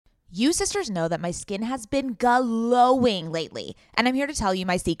You sisters know that my skin has been glowing lately, and I'm here to tell you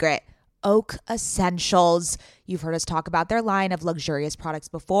my secret. Oak Essentials. You've heard us talk about their line of luxurious products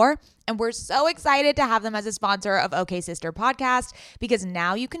before, and we're so excited to have them as a sponsor of OK Sister Podcast because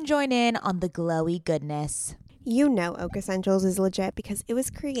now you can join in on the glowy goodness. You know Oak Essentials is legit because it was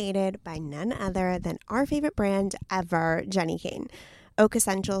created by none other than our favorite brand ever, Jenny Kane. Oak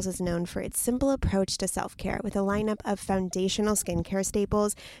Essentials is known for its simple approach to self-care with a lineup of foundational skincare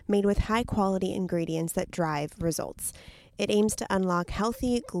staples made with high-quality ingredients that drive results. It aims to unlock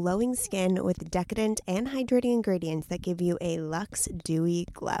healthy, glowing skin with decadent and hydrating ingredients that give you a luxe, dewy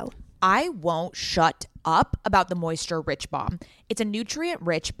glow. I won't shut up about the Moisture Rich Balm. It's a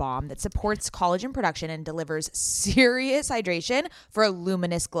nutrient-rich balm that supports collagen production and delivers serious hydration for a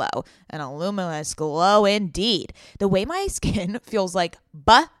luminous glow. And a luminous glow indeed. The way my skin feels like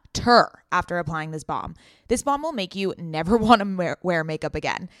butter after applying this balm. This balm will make you never want to wear makeup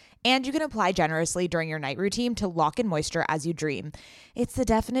again. And you can apply generously during your night routine to lock in moisture as you dream. It's the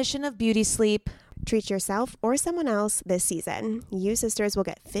definition of beauty sleep. Treat yourself or someone else this season. You sisters will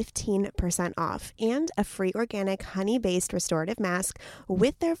get 15% off and a free organic honey-based restorative mask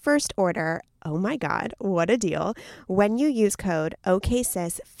with their first order. Oh my God, what a deal. When you use code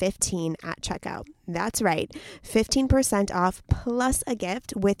OKSIS15 at checkout. That's right, 15% off plus a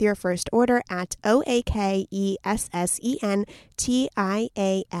gift with your first order at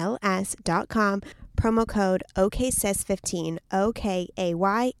OAKESSENTIALS.com. Promo code OKSIS15,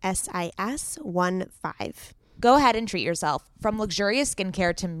 OKAYSIS15. Go ahead and treat yourself. From luxurious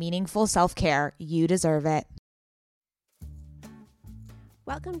skincare to meaningful self-care, you deserve it.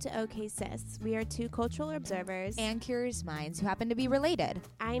 Welcome to OK Sis. We are two cultural observers And curious minds who happen to be related.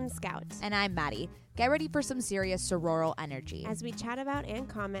 I'm Scout. And I'm Maddie. Get ready for some serious sororal energy. As we chat about and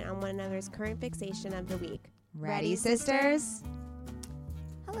comment on one another's current fixation of the week. Ready, sisters?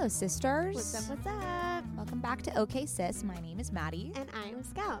 Hello, sisters. What's up, what's up? Welcome back to OK Sis. My name is Maddie. And I'm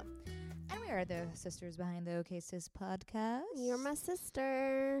Scout. And we are the sisters behind the OK Sis podcast. You're my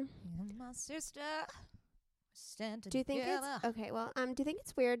sister. You're my sister. Stand Do you think together. it's okay? Well, do you think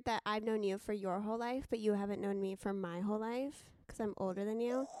it's weird that I've known you for your whole life, but you haven't known me for my whole life because I'm older than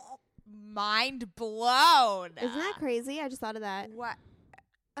you? Mind blown. Isn't that crazy? I just thought of that. What?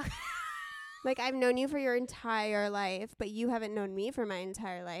 Like, I've known you for your entire life, but you haven't known me for my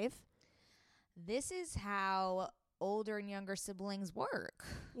entire life. This is how older and younger siblings work.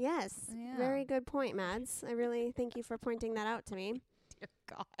 Yes. Yeah. Very good point, Mads. I really thank you for pointing that out to me. Dear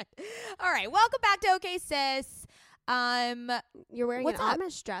God. All right. Welcome back to OK Sis. You're wearing What's an up?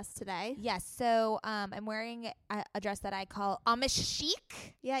 Amish dress today. Yes. So I'm wearing a dress that I call Amish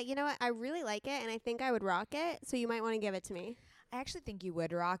chic. Yeah, you know what? I really like it, and I think I would rock it, so you might want to give it to me. I actually think you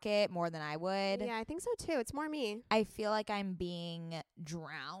would rock it more than I would. Yeah, I think so, too. It's more me. I feel like I'm being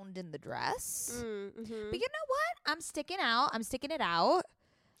drowned in the dress. Mm-hmm. But you know what? I'm sticking out. I'm sticking it out.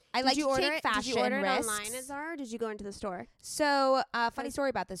 I Did like you to order take it? fashion Did you order risks. it online at Zara, or did you go into the store? So, funny story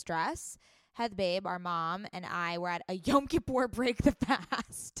about this dress. Heath Babe, our mom, and I were at a Yom Kippur break the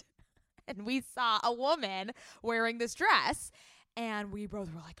fast. And we saw a woman wearing this dress. And we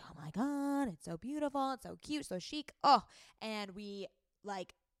both were like, oh my God, it's so beautiful. It's so cute, so chic. Oh, and we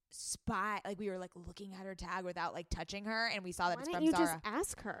we were like looking at her tag without like touching her. And we saw that Why it's didn't from you Zara. just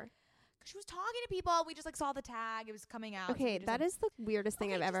ask her? She was talking to people. We just like saw the tag. It was coming out. Okay, that is the weirdest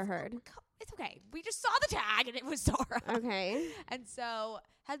thing I've ever heard. It's okay. We just saw the tag and it was Zara. Okay. And so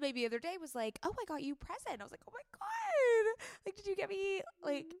Head Baby the other day was like, oh, I got you a present. I was like, oh my God. Like, did you get me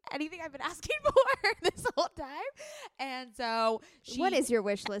like anything I've been asking for this whole time? And so what is your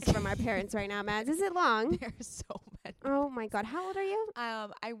wish list from our parents right now, Mads? Is it long? There's so many. Oh my God. How old are you?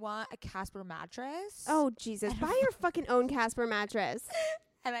 I want a Casper mattress. Oh, Jesus. Buy your fucking own Casper mattress.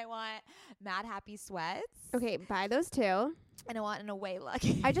 And I want Mad Happy sweats. Okay, buy those too. And I want an away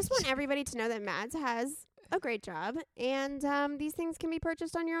luggage. I just want everybody to know that Mads has a great job, and these things can be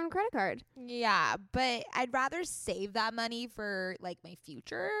purchased on your own credit card. Yeah, but I'd rather save that money for like my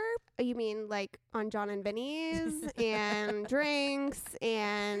future. You mean like on John and Vinny's and drinks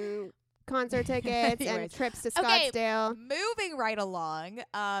and concert tickets and trips to Scottsdale. Moving right along.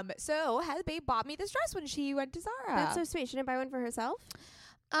 So Heath Babe bought me this dress when she went to Zara. That's so sweet. She didn't buy one for herself?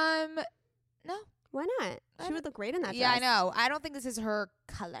 No. Why not? She would look great in that dress. Yeah, I know. I don't think this is her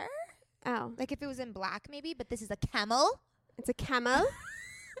color. Oh. Like if it was in black maybe, but this is a camel. It's a camel?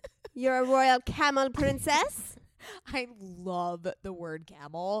 You're a royal camel princess? I love the word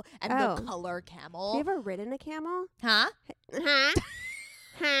camel and the color camel. Have you ever ridden a camel? Huh?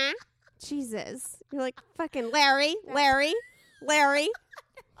 Huh? Jesus. You're like fucking Larry.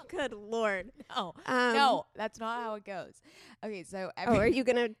 Good Lord. No, that's not how it goes. Okay, so are you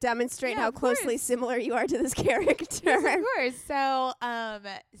going to demonstrate how closely similar you are to this character? Yes, of course. So,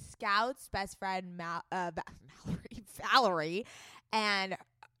 Scout's best friend Valerie, and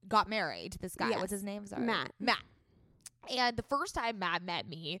got married to this guy. Yes. What's his name? Sorry. Matt. And the first time Matt met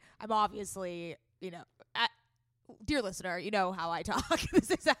me, I'm obviously, dear listener, you know how I talk. This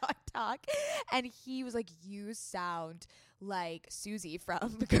is how I talk. And he was like, you sound like Susie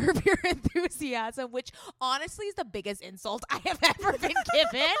from Curb Your Enthusiasm, which honestly is the biggest insult I have ever been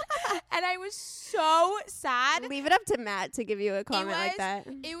given. And I was so sad. Leave it up to Matt to give you a comment like that.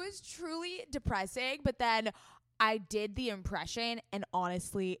 It was truly depressing, but then I did the impression, and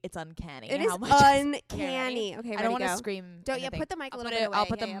honestly, it's uncanny. It is uncanny. Okay, I don't want to scream. Don't put the mic a little bit away. I'll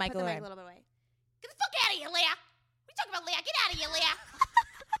put the mic a little bit away. Get the fuck out of here, Leah. What are you talking about, Leah? Get out of here, Leah.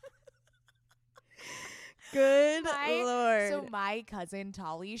 Good Lord. So my cousin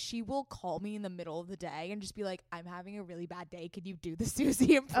Tolly, she will call me in the middle of the day and just be like, I'm having a really bad day. Could you do the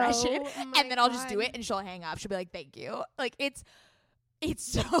Susie impression? And then I'll just do it and she'll hang up. She'll be like, thank you. Like it's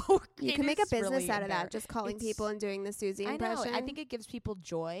so you can make a business really out of that, just calling people and doing the Susie impression. I know. I think it gives people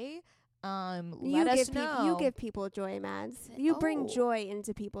joy. Let us know. You give people joy, Mads. You bring joy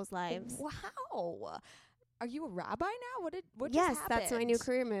into people's lives. Wow. Are you a rabbi now? What yes, just happened? That's my new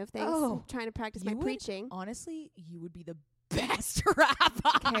career move. Thanks. I'm trying to practice my preaching. Honestly, you would be the best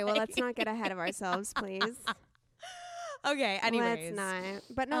rabbi. Okay, well, let's not get ahead of ourselves, please. Okay, anyways. Let's not.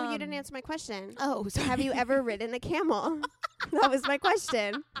 But no, you didn't answer my question. Oh, sorry. Have you ever ridden a camel? That was my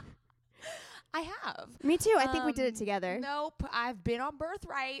question. I have. Me too. I think we did it together. Nope. I've been on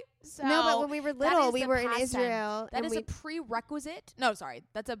Birthright. So no, but when we were little, we were in Israel. That is a prerequisite. No, sorry.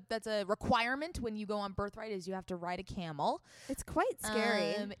 That's a requirement when you go on Birthright is you have to ride a camel. It's quite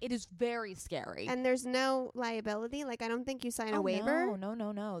scary. It is very scary. And there's no liability. Like, I don't think you sign a waiver.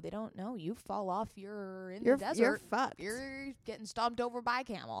 No. They don't know. You fall off, you're in the desert. You're fucked. You're getting stomped over by a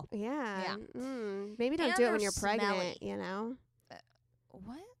camel. Yeah. Maybe don't do it when you're pregnant, you know?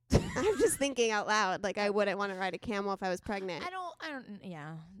 What? I'm just thinking out loud. Like, I wouldn't want to ride a camel if I was pregnant. I don't.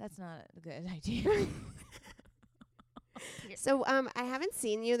 Yeah, that's not a good idea. So, I haven't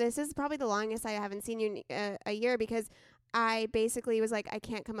seen you. This is probably the longest I haven't seen you in a year because I basically was like, I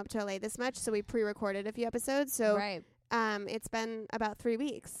can't come up to LA this much. So we pre-recorded a few episodes. So right. It's been about 3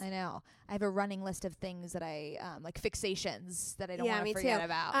 weeks. I know. I have a running list of things that I like fixations that I don't want to forget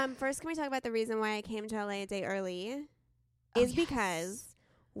about. First, can we talk about the reason why I came to LA a day early? Because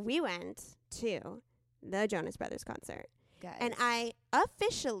we went to the Jonas Brothers concert. Guys. And I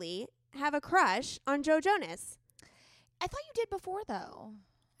officially have a crush on Joe Jonas. I thought you did before, though.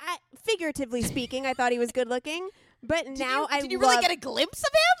 Figuratively speaking, I thought he was good looking. But did you really get a glimpse of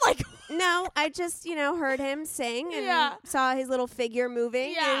him? Like, no, I just, heard him sing and saw his little figure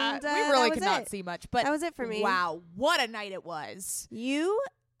moving. Yeah, and, we really could not see much. But that was it for me. Wow, what a night it was.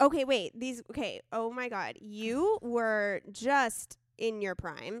 Oh my God. You were just in your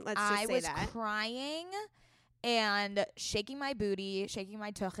prime. Let's just say that. I was crying and shaking my booty, shaking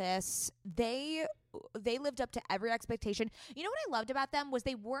my tuchus. They lived up to every expectation. You know what I loved about them was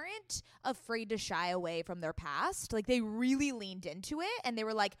they weren't afraid to shy away from their past. Like, they really leaned into it and they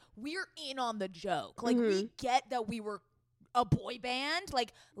were like, we're in on the joke. Like, we get that we were a boy band.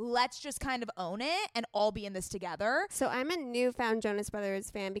 Like, let's just kind of own it and all be in this together. So I'm a newfound Jonas Brothers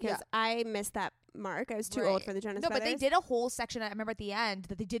fan because I missed that mark. I was too old for the Jonas Brothers. No, but they did a whole section, I remember at the end,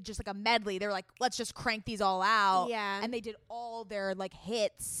 that they did just like a medley. They were like, let's just crank these all out. Yeah. And they did all their like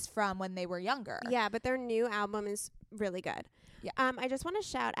hits from when they were younger. Yeah, but their new album is really good. Yeah. I just want to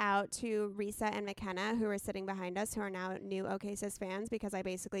shout out to Risa and McKenna, who are sitting behind us, who are now new OK Sis fans, because I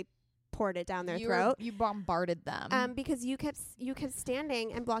basically poured it down their throat. You bombarded them. Because you kept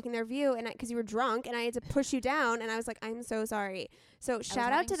standing and blocking their view, and because you were drunk, and I had to push you down, and I was like, I'm so sorry. So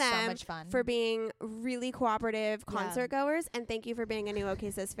shout out to them for being really cooperative concert goers, and thank you for being a new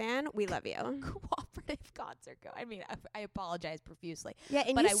OK Sis fan. We love you. Cooperative concert go. I mean, I apologize profusely. Yeah,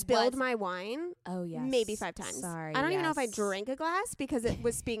 and you spilled my wine. Oh yes, maybe 5 times. Sorry, I don't even know if I drank a glass because it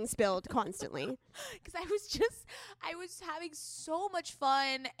was being spilled constantly. Because I was having so much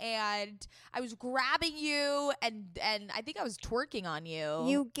fun, and I was grabbing you, and I think I was twerking on you.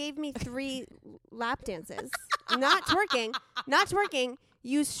 You gave me 3 lap dances. Not twerking.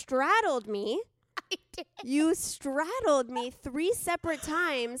 You straddled me. I did. You straddled me 3 separate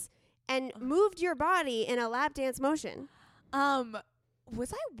times and moved your body in a lap dance motion.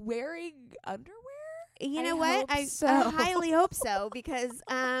 Was I wearing underwear? You know what? I highly hope so because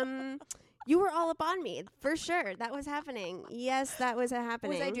You were all up on me for sure. That was happening. Yes, that was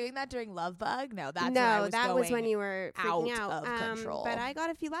happening. Was I doing that during Love Bug? No, that's that was when you were freaking out of control. But I got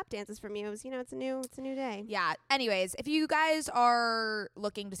a few lap dances from you. It was, it's a new day. Yeah. Anyways, if you guys are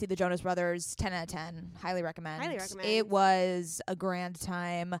looking to see the Jonas Brothers, 10 out of 10, highly recommend. Highly recommend. It was a grand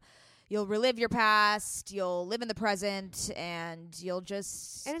time. You'll relive your past, you'll live in the present, and you'll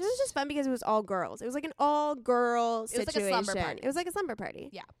just... And it was just fun because it was all girls. It was like an all-girl situation. It was like a slumber party. It was like a slumber party.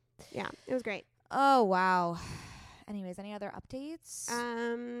 Yeah. Yeah, it was great. Oh, wow. Anyways, any other updates?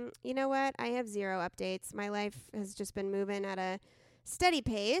 You know what? I have 0 updates. My life has just been moving at a steady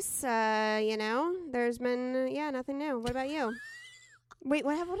pace. There's been, nothing new. What about you? Wait,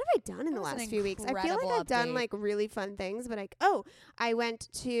 what have I done in the last few weeks? I feel like I've done like really fun things, but I went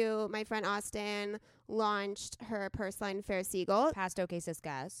to my friend Austin, launched her purse line Fair Seagull. Past OK Sis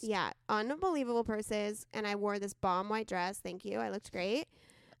guest. Yeah, unbelievable purses, and I wore this bomb white dress. Thank you. I looked great.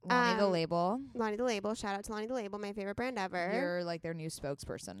 Lonnie the Label. Lonnie the Label. Shout out to Lonnie the Label, my favorite brand ever. You're like their new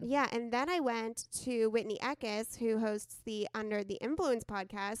spokesperson. Yeah, and then I went to Whitney Eckes, who hosts the Under the Influence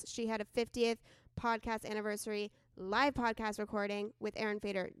podcast. She had a 50th podcast anniversary live podcast recording with Aaron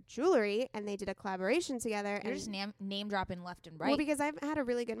Fader Jewelry, and they did a collaboration together. You're just name dropping left and right. Well, because I've had a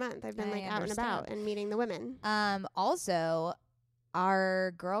really good month. I've been out and about and meeting the women. Also,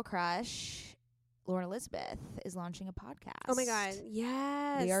 our girl crush, Lauren Elizabeth, is launching a podcast. Oh my God.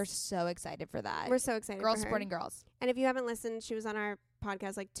 Yes. We are so excited for that. We're so excited Girls for her. supporting girls. And if you haven't listened, she was on our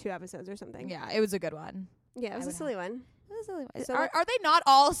podcast like 2 episodes or something. Yeah, it was a good one. Yeah, it was a silly one. So are they not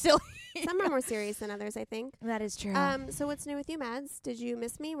all silly? Some are more serious than others, I think. That is true. So what's new with you, Mads? Did you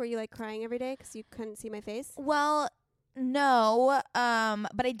miss me? Were you like crying every day because you couldn't see my face? Well, no.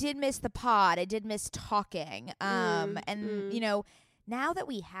 But I did miss the pod. I did miss talking. Now that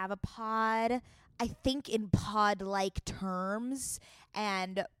we have a pod, I think in pod-like terms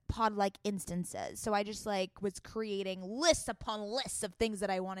and pod-like instances. So I just was creating lists upon lists of things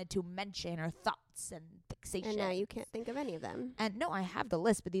that I wanted to mention or thoughts and fixations. And now you can't think of any of them. And no, I have the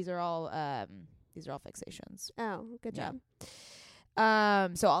list, but these are all fixations. Oh, good job.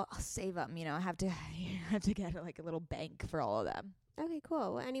 So I'll save them. I have to get like a little bank for all of them. Okay,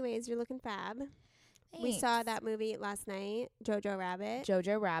 cool. Well, anyways, you're looking fab. Thanks. We saw that movie last night, Jojo Rabbit.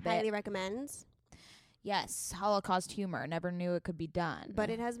 Jojo Highly recommend. Yes, Holocaust humor. Never knew it could be done. But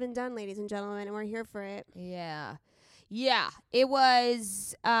it has been done, ladies and gentlemen, and we're here for it. Yeah. It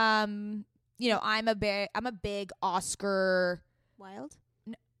was. I'm a big Oscar. Wild?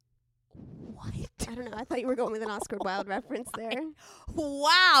 What? I don't know. I thought you were going with an Oscar Wilde reference there.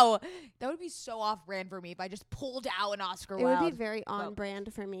 Wow, that would be so off brand for me if I just pulled out an Oscar Wilde. It would be very on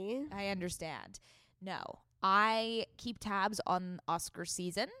brand for me. I understand. No, I keep tabs on Oscar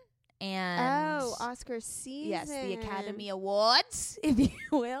season. And Oscar season. Yes, the Academy Awards, if you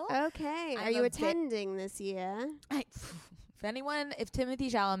will. Okay. Are you attending this year? If Timothy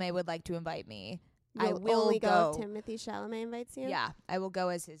Chalamet would like to invite me, I You'll will only go. If Timothy Chalamet invites you? Yeah, I will go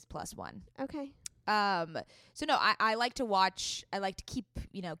as his +1. Okay. So no, I like to watch. I like to keep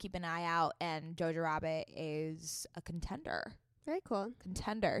an eye out, and Jojo Rabbit is a contender. Very cool.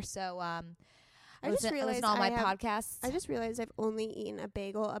 So I just realized all my podcasts. I just realized I've only eaten a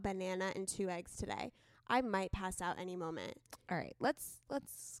bagel, a banana, and 2 eggs today. I might pass out any moment. All right, let's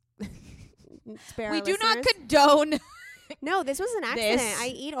spare. We our do not listeners. condone. No, this was an accident. I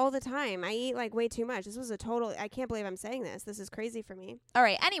eat all the time. I eat way too much. This was a total. I can't believe I'm saying this. This is crazy for me. All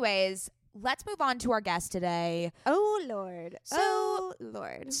right. Anyways, let's move on to our guest today. Oh Lord. So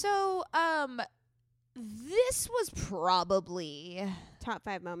this was probably top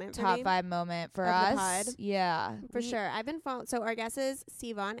 5 moment. For us. Pod. Yeah, for sure. I've been so our guest is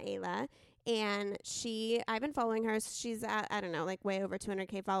Sivan Ayla, and I've been following her. She's at, I don't know, like way over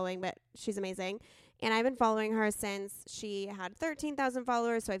 200K following, but she's amazing. And I've been following her since she had 13,000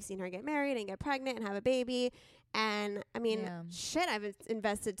 followers. So I've seen her get married and get pregnant and have a baby. And I mean, I've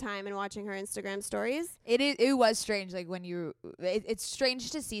invested time in watching her Instagram stories. It was strange. Like when it's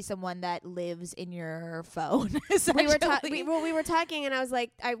strange to see someone that lives in your phone. We were talking, and I was like,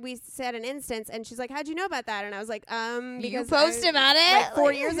 we said an instance, and she's like, "How'd you know about that?" And I was like, because you posted about it like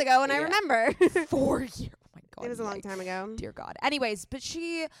 4 years ago, and I remember 4 years. Oh my God, it was a long time ago. Dear God. Anyways, but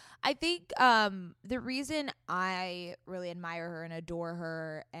I think the reason I really admire her and adore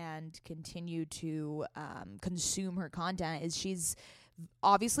her and continue to consume her content is she's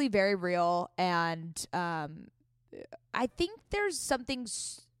obviously very real, and I think there's something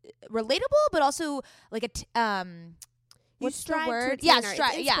relatable, but also like what's the word? Yeah,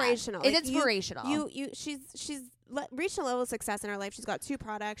 inspirational. It's inspirational. She's reached a level of success in her life. She's got 2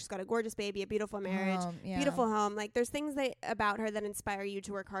 products. She's got a gorgeous baby, a beautiful marriage, beautiful home. Like, there's things about her that inspire you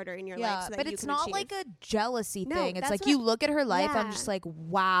to work harder in your life. So that but you it's can not achieve. like a jealousy thing. It's that's like what you look at her life. Yeah. I'm just like,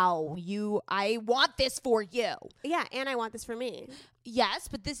 wow, I want this for you. Yeah, and I want this for me. Yes,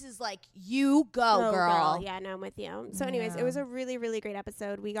 but this is like, you go, girl. Yeah, no, I'm with you. So anyways, it was a really, really great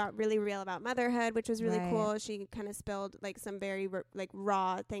episode. We got really real about motherhood, which was really cool. She kind of spilled like some very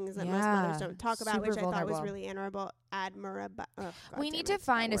raw things that most mothers don't talk about, which I thought was really admirable. We need to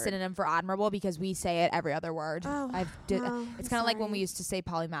find a synonym for admirable because we say it every other word. It's kind of like when we used to say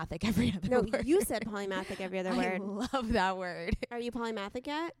polymathic every other word. No, you said polymathic every other word. I love that word. Are you polymathic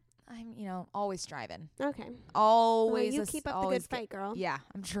yet? I'm, always striving. Okay. Always. Well, you keep up the good fight, girl. Yeah,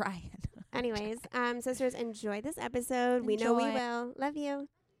 I'm trying. Anyways, sisters, enjoy this episode. We know we will. Love you.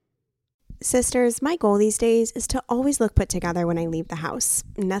 Sisters, my goal these days is to always look put together when I leave the house.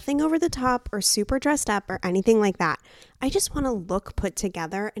 Nothing over the top or super dressed up or anything like that. I just want to look put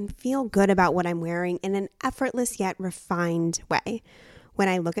together and feel good about what I'm wearing in an effortless yet refined way. When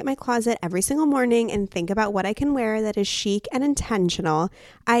I look at my closet every single morning and think about what I can wear that is chic and intentional,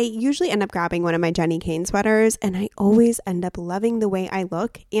 I usually end up grabbing one of my Jenny Kane sweaters, and I always end up loving the way I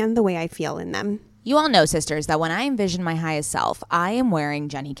look and the way I feel in them. You all know, sisters, that when I envision my highest self, I am wearing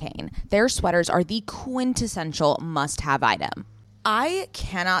Jenny Kane. Their sweaters are the quintessential must-have item. I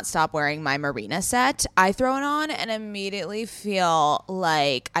cannot stop wearing my Marina set. I throw it on and immediately feel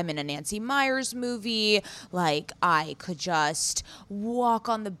like I'm in a Nancy Meyers movie, like I could just walk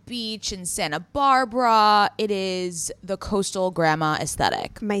on the beach in Santa Barbara. It is the coastal grandma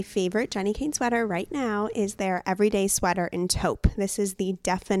aesthetic. My favorite Jenny Kane sweater right now is their everyday sweater in taupe. This is the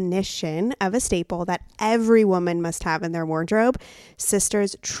definition of a staple that every woman must have in their wardrobe.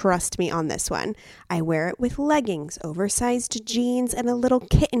 Sisters, trust me on this one. I wear it with leggings, oversized jeans, and a little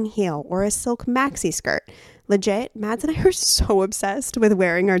kitten heel or a silk maxi skirt. Legit, Mads and I are so obsessed with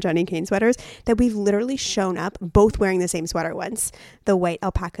wearing our Jenny Kane sweaters that we've literally shown up both wearing the same sweater once. The white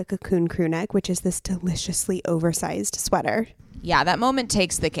alpaca cocoon crew neck, which is this deliciously oversized sweater. Yeah, that moment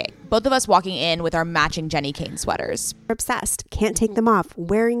takes the cake. Both of us walking in with our matching Jenny Kane sweaters. We're obsessed. Can't take them off.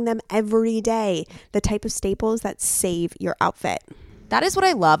 Wearing them every day. The type of staples that save your outfit. That is what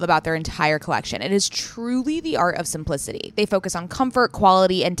I love about their entire collection. It is truly the art of simplicity. They focus on comfort,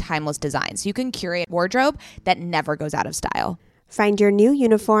 quality, and timeless designs. You can curate a wardrobe that never goes out of style. Find your new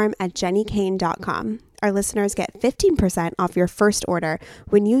uniform at jennykane.com. Our listeners get 15% off your first order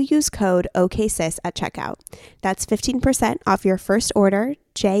when you use code OKSIS at checkout. That's 15% off your first order,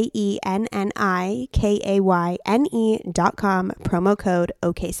 JENNIKAYNE.com, promo code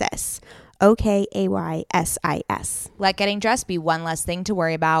OKSIS. OKAYSIS. Let getting dressed be one less thing to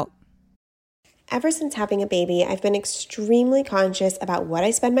worry about. Ever since having a baby, I've been extremely conscious about what I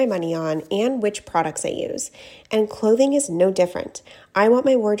spend my money on and which products I use. And clothing is no different. I want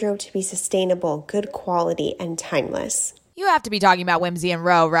my wardrobe to be sustainable, good quality, and timeless. You have to be talking about Whimsy &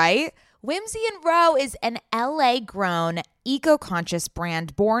 Row, right? Whimsy & Row is an LA-grown, eco-conscious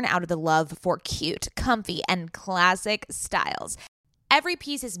brand born out of the love for cute, comfy, and classic styles. Every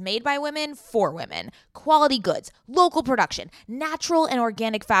piece is made by women for women. Quality goods, local production, natural and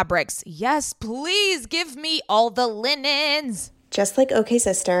organic fabrics. Yes, please give me all the linens. Just like OK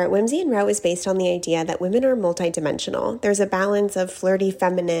Sister, Whimsy & Row is based on the idea that women are multidimensional. There's a balance of flirty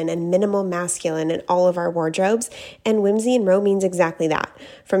feminine and minimal masculine in all of our wardrobes, and Whimsy & Row means exactly that.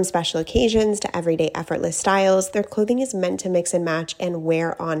 From special occasions to everyday effortless styles, their clothing is meant to mix and match and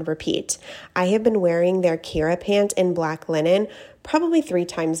wear on repeat. I have been wearing their Kira pant in black linen probably 3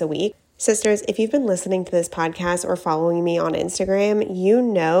 times a week. Sisters, if you've been listening to this podcast or following me on Instagram, you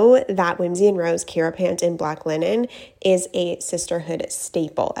know that Whimsy & Row's Kira pant in black linen is a sisterhood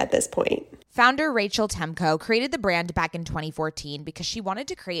staple at this point. Founder Rachel Temko created the brand back in 2014 because she wanted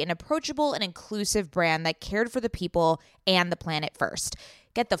to create an approachable and inclusive brand that cared for the people and the planet first.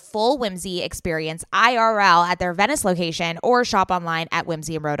 Get the full Whimsy experience IRL at their Venice location or shop online at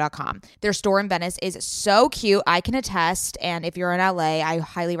whimsyandrow.com. Their store in Venice is so cute, I can attest, and if you're in LA, I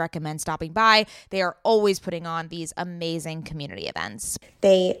highly recommend stopping by. They are always putting on these amazing community events.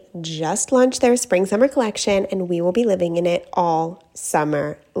 They just launched their spring-summer collection, and we will be living in it all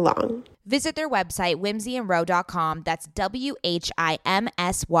summer long. Visit their website, whimsyandrow.com. That's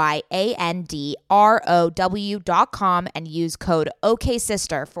WHIMSYANDROW.com and use code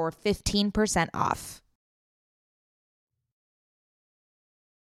OKSister for 15% off.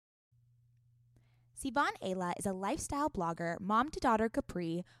 Sivan Ayla is a lifestyle blogger, mom to daughter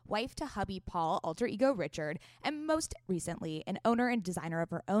Capri, wife to hubby Paul, alter ego Richard, and most recently, an owner and designer of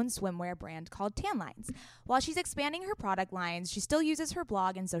her own swimwear brand called Tan Lines. While she's expanding her product lines, she still uses her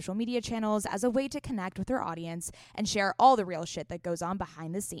blog and social media channels as a way to connect with her audience and share all the real shit that goes on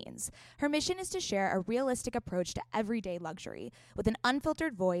behind the scenes. Her mission is to share a realistic approach to everyday luxury. With an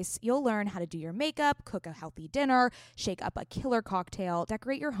unfiltered voice, you'll learn how to do your makeup, cook a healthy dinner, shake up a killer cocktail,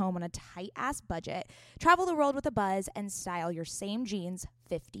 decorate your home on a tight-ass budget, travel the world with a buzz, and style your same jeans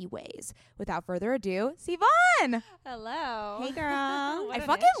 50 ways. Without further ado, Sivan! Hello. Hey, girl. I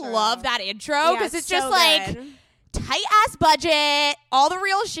fucking love that intro because it's just so like good. tight-ass budget, all the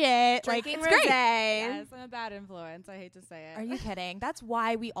real shit. Drinking like, it's great. Yes, I'm a bad influence. I hate to say it. Are you kidding? That's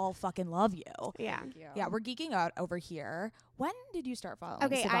why we all fucking love you. Yeah. Thank you. Yeah, we're geeking out over here. When did you start following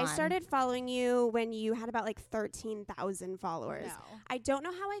Okay, I Sivan? started following you when you had about like 13,000 followers. No. I don't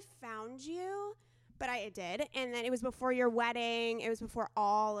know how I found you, but I did. And then it was before your wedding. It was before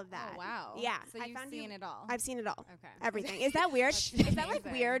all of that. Oh, wow. Yeah. So I you've found seen you- it all. I've seen it all. Okay. Everything. Is that weird? That's Is that like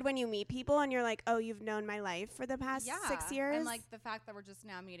amazing. weird when you meet people and you're like, oh, you've known my life for the past 6 years? And like the fact that we're just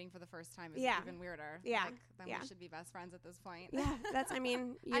now meeting for the first time is Yeah. even weirder. Yeah. Like, then Yeah. we should be best friends at this point. Yeah, that's, I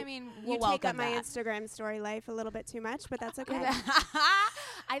mean, you, I mean, you we'll take up welcome my that. Instagram story life a little bit too much, but that's okay.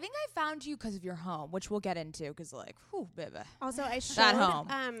 I think I found you because of your home, which we'll get into because, like, whew, baby. Also, I That showed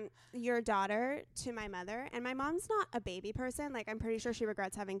home. your daughter to my mother, and my mom's not a baby person. Like, I'm pretty sure she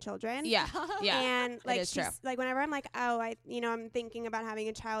regrets having children. Yeah, yeah. And like is she's true. like, whenever I'm like, oh, I'm thinking about having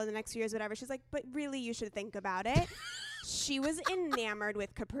a child in the next few years, whatever. She's like, but really, you should think about it. She was enamored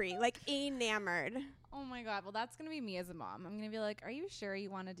with Capri, like enamored. Oh my God. Well, that's going to be me as a mom. I'm going to be like, are you sure you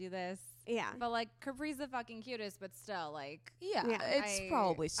want to do this? Yeah. But like, Capri's the fucking cutest, but still, like, Yeah, Yeah. it's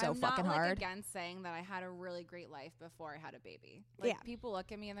probably so I'm fucking not, hard. like, against saying that I had a really great life before I had a baby. Like, Yeah. people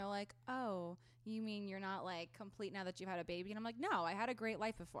look at me and they're like, oh, you mean you're not like complete now that you've had a baby? And I'm like, no, I had a great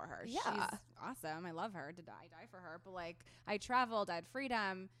life before her. Yeah. She's awesome. I love her. Did I die for her? But like, I traveled, I had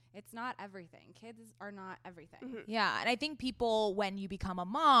freedom. It's not everything. Kids are not everything. Mm-hmm. Yeah, and I think people, when you become a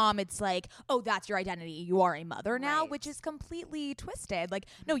mom, it's like, oh, that's your identity. You are a mother now, Right. which is completely twisted. Like,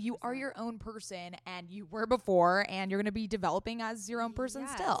 no, you are your own person, and you were before, and you're going to be developing as your own person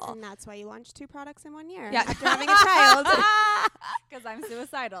Yes. still. And that's why you launched 2 products in 1 year Yeah. after having a child. Because I'm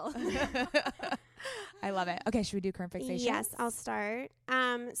suicidal. I love it. Okay, should we do current fixations? Yes, I'll start.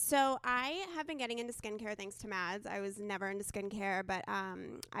 So I have been getting into skincare thanks to Mads. I was never into skincare, but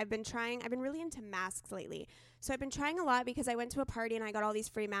I've been really into masks lately. So I've been trying a lot because I went to a party and I got all these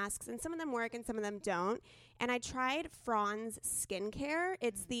free masks, and some of them work and some of them don't. And I tried Franz Skincare.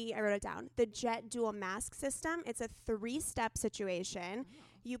 It's I wrote it down, the Jet Dual Mask System. It's a 3-step situation.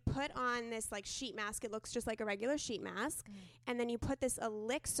 You put on this like sheet mask. It looks just like a regular sheet mask. And then you put this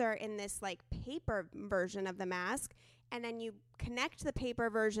elixir in this like paper version of the mask. And then you connect the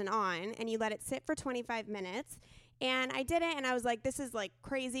paper version on and you let it sit for 25 minutes. And I did it and I was like, this is like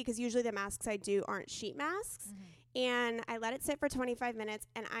crazy because usually the masks I do aren't sheet masks. And I let it sit for 25 minutes.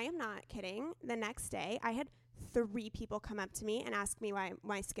 And I am not kidding. The next day, I had 3 people come up to me and ask me why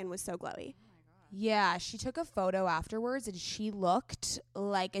my skin was so glowy. Yeah, she took a photo afterwards and she looked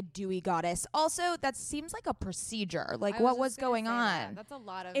like a dewy goddess. Also, that seems like a procedure. Like, what was going on? That's a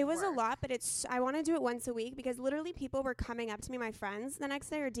lot of It was a work. lot, but I want to do it once a week because literally people were coming up to me, my friends, the next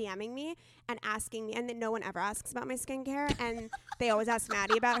day or DMing me and asking me, and then no one ever asks about my skincare, and they always ask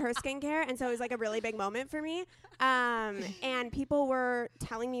Maddie about her skincare, and so it was like a really big moment for me. And people were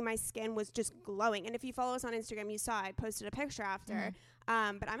telling me my skin was just glowing, and if you follow us on Instagram, you saw I posted a picture after.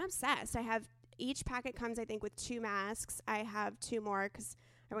 But I'm obsessed. Each packet comes, I think, with 2 masks. I have 2 more because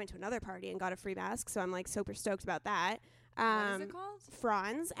I went to another party and got a free mask, so I'm like super stoked about that. What is it called?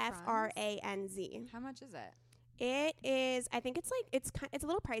 Franz, Franz. How much is it? It is. I think it's like it's a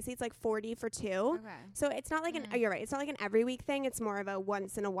little pricey. It's like 40 for 2. Okay. So it's not like an. Oh, you're right. It's not like an every week thing. It's more of a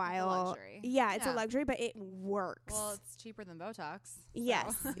once in a while. luxury. Yeah, it's a Yeah. luxury, but it works. Well, it's cheaper than Botox.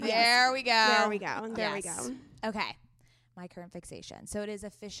 Yes. so. Yes. There we go. There we go. There we Yes. go. Okay. My current fixation. So it is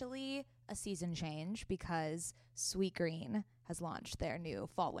officially a season change because Sweet Green has launched their new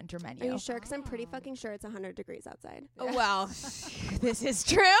fall winter menu. Are you sure? Because I'm pretty fucking sure it's 100 degrees outside. Oh, well, this is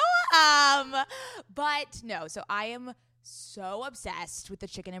true. But no, so I am so obsessed with the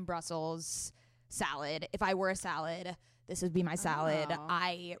chicken and Brussels salad. If I were a salad, this would be my salad. Oh.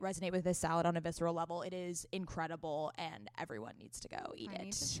 I resonate with this salad on a visceral level. It is incredible, and everyone needs to go eat I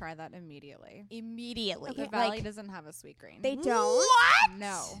need to it try that immediately. immediately. The Valley doesn't have a Sweet Green. They don't. What?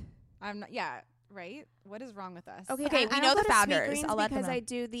 No. I'm not. Yeah. right? What is wrong with us? Okay, we I know don't the go to founders. Sweetgreens I'll let them because know. I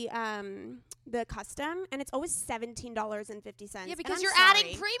do the custom, and it's always $17.50. Yeah, because I'm you're sorry.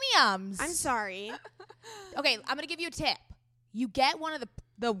 adding premiums. I'm sorry. Okay, I'm gonna give you a tip. You get one of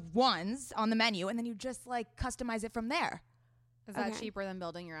the ones on the menu, and then you just like customize it from there. Is that Okay. cheaper than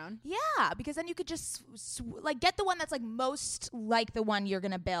building your own? Yeah, because then you could just like get the one that's like most like the one you're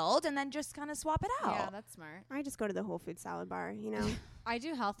gonna build, and then just kind of swap it out. Yeah, that's smart. I just go to the Whole Food salad bar, you know. I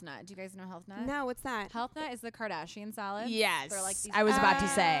do Health Nut. Do you guys know Health Nut? No, what's that? Health Nut is the Kardashian salad. Yes, They're like these I was about to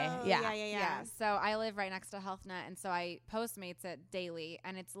say. Oh, Yeah. yeah. So I live right next to Health Nut, and so I Postmates it daily,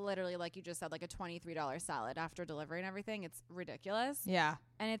 and it's literally like you just said, like a $23 salad after delivery and everything. It's ridiculous, Yeah.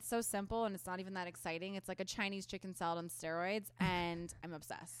 and it's so simple, and it's not even that exciting. It's like a Chinese chicken salad on steroids, and I'm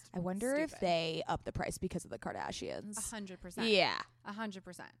obsessed. I wonder if Stupid. they up the price because of the Kardashians. 100%. Yeah.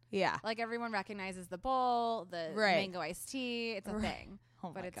 100%. Yeah. Like everyone recognizes the bowl, the Right. mango iced tea. It's a Right. thing,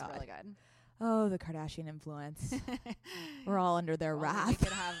 Oh but my it's God. really good. Oh, the Kardashian influence. We're all under their Only we wrath. could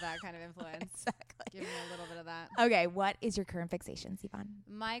have that kind of influence. Exactly. Give me a little bit of that. Okay, what is your current fixation, Sivan?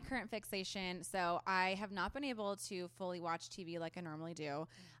 My current fixation, so I have not been able to fully watch TV like I normally do.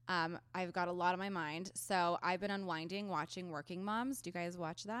 I've got a lot on my mind. So I've been unwinding watching Working Moms. Do you guys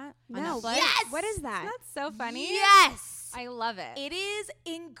watch that? on No. Netflix? Yes! What is that? That's so funny. Yes. I love it. It is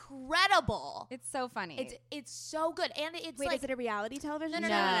incredible. It's so funny. It's so good, and it's Wait, like is it a reality television no,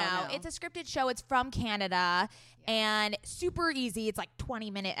 show? no. No. It's a scripted show. It's from Canada, and super easy. It's like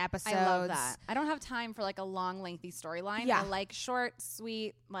 20-minute episodes. I love that. I don't have time for like a long, lengthy storyline. Yeah. I like short,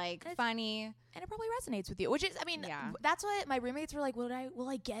 sweet, like And it's- funny. and it probably resonates with you. Which is, I mean, Yeah. that's what my roommates were like. Will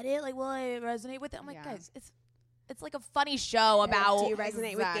I get it? Like, will I resonate with it? I'm like, Yeah. guys, it's like a funny show about. Do you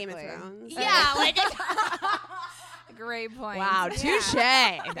resonate with Game of Exactly. Thrones? Yeah, like. Great point. Wow, touche.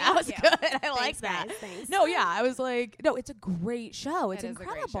 That was you. good. I like Thanks, that. guys. Thanks. No, yeah, I was like, no, it's a great show. It's It is a great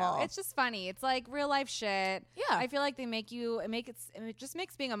incredible. show. It's just funny. It's like real life shit. Yeah. I feel like they make you it just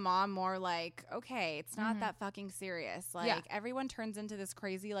makes being a mom more like, okay, it's not that fucking serious. Like Yeah. everyone turns into this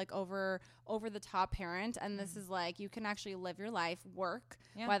crazy like over the top parent, and this is like you can actually live your life, work,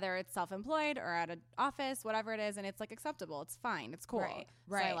 Yeah. whether it's self-employed or at an office, whatever it is, and it's like acceptable. It's fine. It's cool. Right,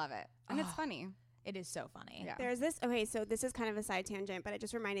 So I right. love it. And it's Oh. funny. It is so funny. Yeah. There's this. Okay, so this is kind of a side tangent, but it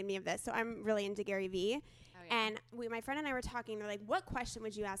just reminded me of this. So I'm really into Gary Vee, Oh, yeah. and my friend and I were talking. They're like, "What question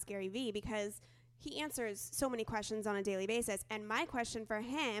would you ask Gary Vee?" Because he answers so many questions on a daily basis. And my question for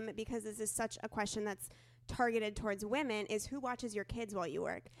him, because this is such a question that's targeted towards women, is who watches your kids while you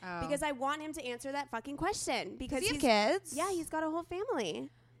work? Oh. Because I want him to answer that fucking question. Because Does he he's have kids? yeah, he's got a whole family.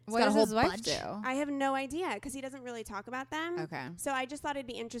 What got a does whole his wife bunch. do? I have no idea because he doesn't really talk about them. Okay. So I just thought it'd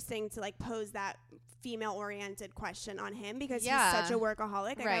be interesting to like pose that female-oriented question on him because Yeah. he's such a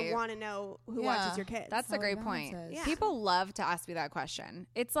workaholic. Like Right. I want to know who Yeah. watches your kids. That's a great point. Yeah. People love to ask me that question.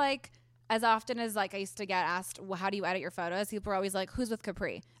 It's like as often as like I used to get asked, well, how do you edit your photos? People are always like, who's with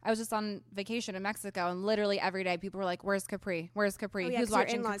Capri? I was just on vacation in Mexico, and literally every day people were like, where's Capri? Where's Capri? Oh, yeah, Who's 'cause your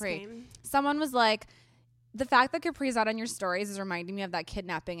watching in-laws Capri? came. Someone was like, the fact that Capri's out on your stories is reminding me of that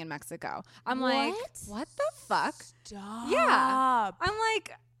kidnapping in Mexico. I'm like, what the fuck? Stop. Yeah. I'm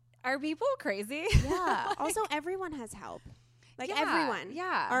like, are people crazy? Yeah. Also, everyone has help. Like Yeah, everyone.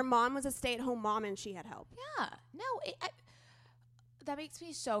 yeah. Our mom was a stay-at-home mom and she had help. Yeah. No, that makes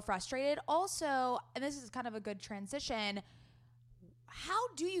me so frustrated. Also, and this is kind of a good transition. How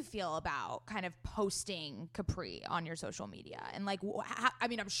do you feel about kind of posting Capri on your social media? And like, I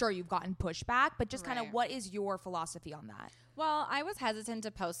mean, I'm sure you've gotten pushback, but just kind of Right. what is your philosophy on that? Well, I was hesitant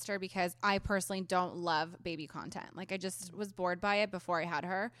to post her because I personally don't love baby content. Like I just was bored by it before I had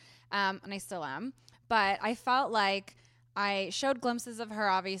her, and I still am. But I felt like I showed glimpses of her.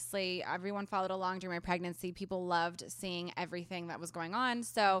 Obviously, everyone followed along during my pregnancy. People loved seeing everything that was going on.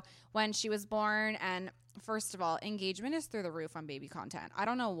 So when she was born, and first of all, engagement is through the roof on baby content. I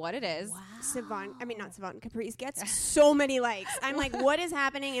don't know what it is. Not Sivan, Caprice gets so many likes. I'm like, what is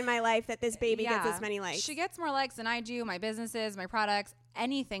happening in my life that this baby gets this many likes? She gets more likes than I do, my businesses, my products,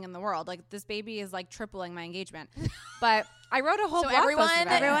 anything in the world. Like this baby is like tripling my engagement. But I wrote a whole So blog everyone, post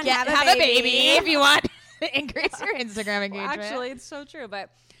about it. Everyone have have a a baby. baby. if you want to increase your Instagram engagement. Actually, it's so true. But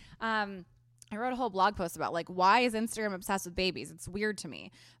I wrote a whole blog post about like why is Instagram obsessed with babies? It's weird to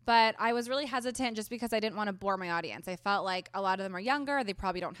me. But I was really hesitant just because I didn't want to bore my audience. I felt like a lot of them are younger. They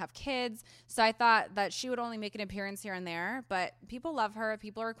probably don't have kids. So I thought that she would only make an appearance here and there. But people love her.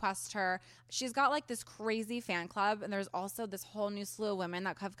 People request her. She's got like this crazy fan club. And there's also this whole new slew of women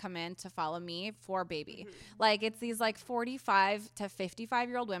that have come in to follow me for baby. Like it's these like 45 to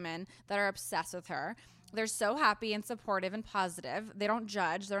 55-year-old women that are obsessed with her. they're so happy and supportive and positive. They don't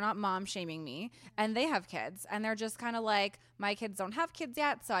judge. They're not mom shaming me. And they have kids. And they're just kind of like, my kids don't have kids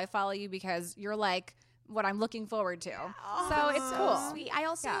yet, so I follow you because you're like what I'm looking forward to. So it's cool. Sweet. I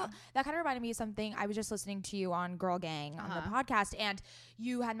also, that kind of reminded me of something. I was just listening to you on Girl Gang on the podcast, and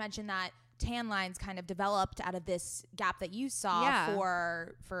you had mentioned that tan lines kind of developed out of this gap that you saw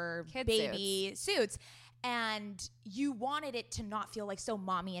for Kid baby suits. And you wanted it to not feel like so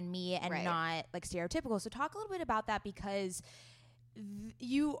mommy and me and not like stereotypical. So talk a little bit about that, because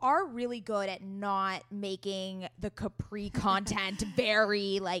you are really good at not making the capri content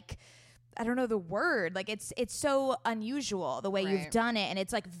very like, I don't know the word. Like it's so unusual the way you've done it, and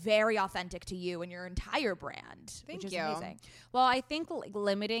it's like very authentic to you and your entire brand, which is amazing. Well, I think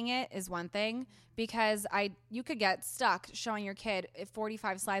limiting it is one thing, because you could get stuck showing your kid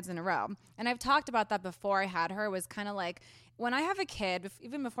 45 slides in a row. And I've talked about that before I had her, was kind of like, when I have a kid,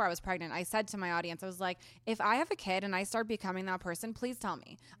 even before I was pregnant, I said to my audience, I was like, if I have a kid and I start becoming that person, please tell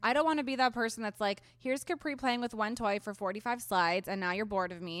me. I don't want to be that person that's like, here's Capri playing with one toy for 45 slides and now you're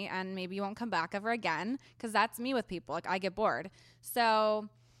bored of me and maybe you won't come back ever again, because that's me with people. Like, I get bored. So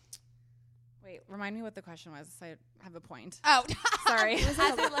wait, remind me what the question was. I have a point. Oh, sorry.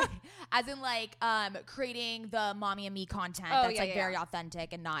 as in creating the mommy and me content that's very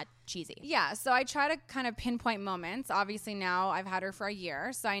authentic and not cheesy. Yeah. So I try to kind of pinpoint moments. Obviously now I've had her for a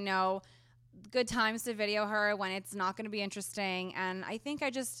year, so I know good times to video her, when it's not going to be interesting. And I think I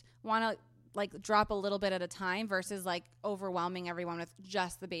just want to like drop a little bit at a time versus like overwhelming everyone with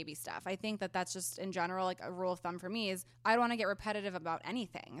just the baby stuff. I think that that's just in general, like a rule of thumb for me is I don't want to get repetitive about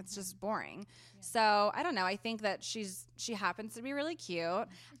anything. It's just boring. Yeah. So I don't know. I think that she happens to be really cute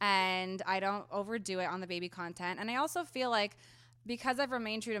and I don't overdo it on the baby content. And I also feel like because I've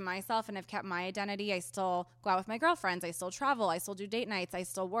remained true to myself and I've kept my identity, I still go out with my girlfriends. I still travel. I still do date nights. I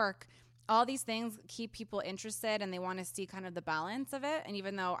still work. All these things keep people interested and they want to see kind of the balance of it. And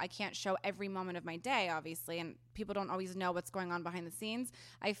even though I can't show every moment of my day, obviously, and people don't always know what's going on behind the scenes,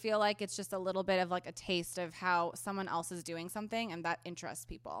 I feel like it's just a little bit of like a taste of how someone else is doing something, and that interests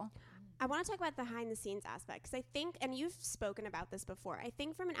people. I want to talk about the behind the scenes aspect, because I think, and you've spoken about this before, I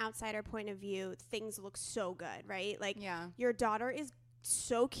think from an outsider point of view, things look so good, right? Like your daughter is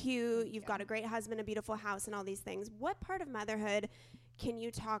so cute. You've got a great husband, a beautiful house, and all these things. What part of motherhood can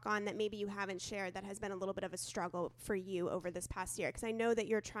you talk on that maybe you haven't shared that has been a little bit of a struggle for you over this past year? Because I know that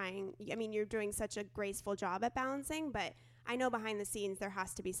you're doing such a graceful job at balancing, but I know behind the scenes there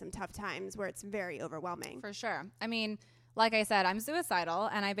has to be some tough times where it's very overwhelming. For sure. I mean, like I said, I'm suicidal,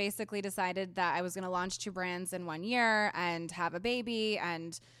 and I basically decided that I was going to launch 2 brands in 1 year and have a baby.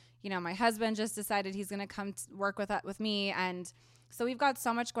 And, you know, my husband just decided he's going to come work with me. And so we've got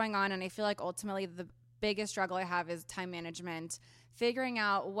so much going on. And I feel like ultimately the biggest struggle I have is time management, figuring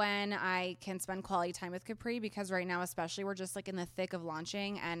out when I can spend quality time with Capri, because right now especially we're just like in the thick of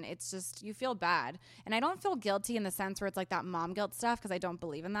launching and it's just, you feel bad. And I don't feel guilty in the sense where it's like that mom guilt stuff, because I don't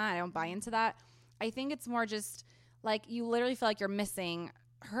believe in that. I don't buy into that. I think it's more just like you literally feel like you're missing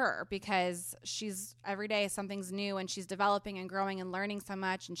her, because she's every day something's new and she's developing and growing and learning so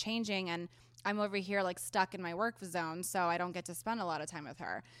much and changing, and I'm over here like stuck in my work zone, so I don't get to spend a lot of time with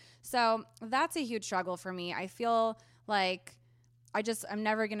her. So that's a huge struggle for me. I feel like I'm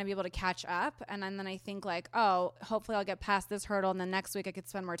never going to be able to catch up. And then I think like, oh, hopefully I'll get past this hurdle and then next week I could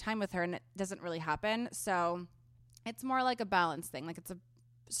spend more time with her, and it doesn't really happen. So it's more like a balance thing. Like it's a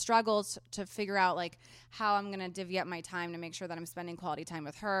struggle to figure out like how I'm going to divvy up my time to make sure that I'm spending quality time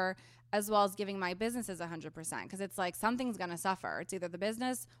with her, as well as giving my businesses 100%. Because it's like something's going to suffer. It's either the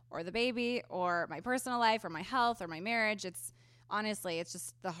business or the baby or my personal life or my health or my marriage. Honestly, it's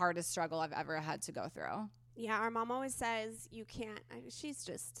just the hardest struggle I've ever had to go through. Yeah, our mom always says you can't, she's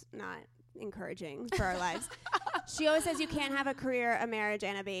just not encouraging for our lives. She always says you can't have a career, a marriage,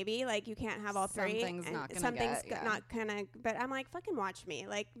 and a baby. Like you can't have all three. Something's not gonna but I'm like, fucking watch me.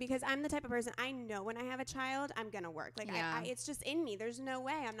 Like, because I'm the type of person, I know when I have a child, I'm going to work. Like it's just in me. There's no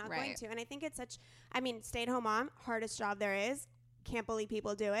way I'm not going to. And I think it's stay-at-home mom, hardest job there is. Can't believe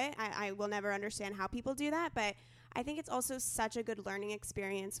people do it. I will never understand how people do that. But I think it's also such a good learning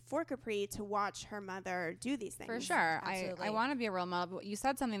experience for Capri to watch her mother do these things. For sure. I want to be a role model. But you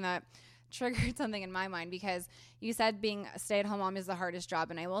said something that triggered something in my mind, because you said being a stay-at-home mom is the hardest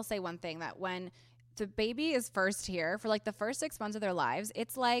job. And I will say one thing, that when the baby is first here for like the first 6 months of their lives,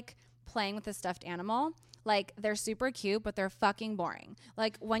 it's like playing with a stuffed animal. like they're super cute, but they're fucking boring.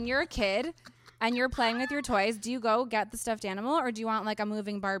 Like when you're a kid and you're playing with your toys, do you go get the stuffed animal or do you want like a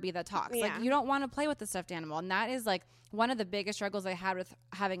moving Barbie that talks? Yeah. Like you don't want to play with the stuffed animal. And that is like one of the biggest struggles I had with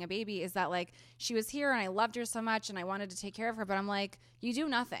having a baby is that like she was here and I loved her so much and I wanted to take care of her, but I'm like, you do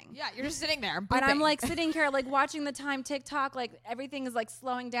nothing. Yeah, you're just sitting there. And booping. I'm like sitting here like watching the time TikTok, like everything is like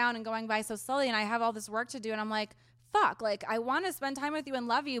slowing down and going by so slowly and I have all this work to do and I'm like, fuck, like I want to spend time with you and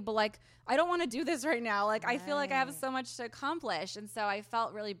love you, but like I don't want to do this right now. Like I feel like I have so much to accomplish. And so I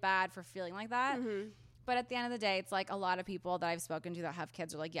felt really bad for feeling like that. But at the end of the day, it's like a lot of people that I've spoken to that have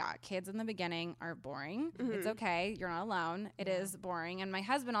kids are like, yeah, kids in the beginning are boring. It's okay. You're not alone. It is boring. And my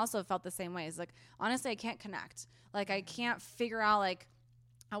husband also felt the same way. He's like, honestly, I can't connect. Like, I can't figure out, like,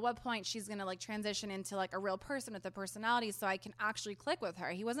 at what point she's going to, like, transition into, like, a real person with a personality so I can actually click with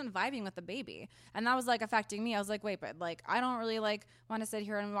her. He wasn't vibing with the baby. And that was, like, affecting me. I was like, wait, but, like, I don't really, like, want to sit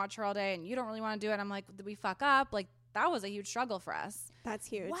here and watch her all day, and you don't really want to do it. I'm like, did we fuck up? Like, that was a huge struggle for us. That's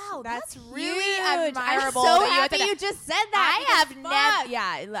huge. Wow, that's huge. really I'm admirable. so that happy you just said that. I have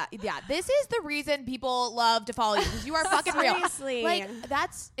never. Yeah. This is the reason people love to follow you because you are fucking real. Seriously. Like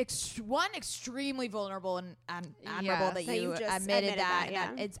that's extremely vulnerable and admirable that you just admitted that. yeah.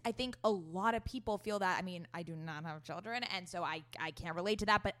 And it's. I think a lot of people feel that. I mean, I do not have children, and so I can't relate to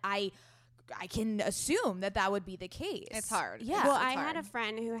that. But I can assume that would be the case. It's hard. Yeah. Well, it's I hard. had a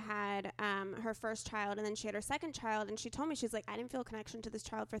friend who had her first child and then she had her second child and she told me, she's like, I didn't feel a connection to this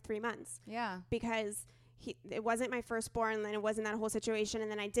child for 3 months. Yeah. Because it wasn't my firstborn and it wasn't that whole situation. And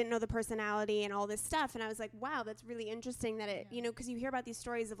then I didn't know the personality and all this stuff. And I was like, wow, that's really interesting that it, you know, because you hear about these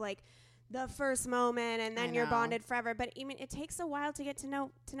stories of like the first moment and then you're bonded forever. But I mean, it takes a while to get to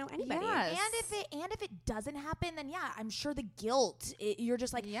know anybody. Yes. And if it doesn't happen, then I'm sure the guilt. You're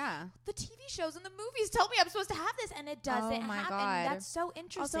just like, the TV shows and the movies tell me I'm supposed to have this, and it doesn't happen. God. That's so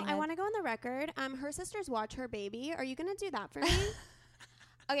interesting. Also, I want to go on the record. Her sisters watch her baby. Are you gonna do that for me?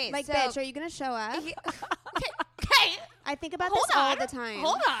 Okay, like, so bitch, are you gonna show up? okay. I think about this all the time.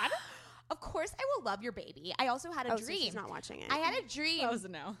 Hold on. Of course, I will love your baby. I also had a dream. So she's not watching it. I had a dream. That was a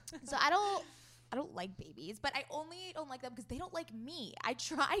no. So I don't like babies, but I only don't like them because they don't like me. I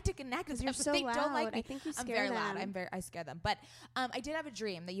try to connect with them, you're but so they don't like loud. me. I think you I'm scare very them. loud. I scare them. But I did have a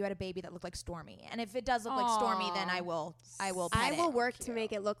dream that you had a baby that looked like Stormy, and if it does look like Stormy, then I will. I Pet will it. work to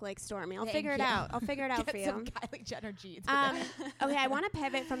make it look like Stormy. I'll Thank figure it you. out. I'll figure it out Get for you. some Kylie Jenner jeans. Okay, I want to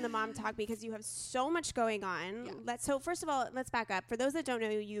pivot from the mom talk because you have so much going on. Yeah. So first of all, let's back up. For those that don't know,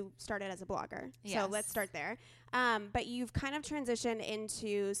 you started as a blogger. Yes. So let's start there. But you've kind of transitioned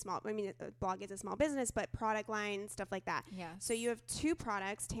into a blog is a small business, but product line, stuff like that. Yeah. So you have 2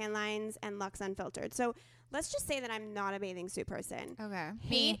 products, Tan Lines and Luxe Unfiltered. So let's just say that I'm not a bathing suit person. Okay.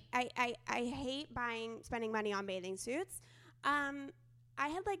 Me. I hate spending money on bathing suits. I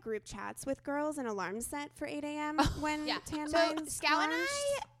had like group chats with girls and alarms set for 8 a.m. when Tan So Lines Scout and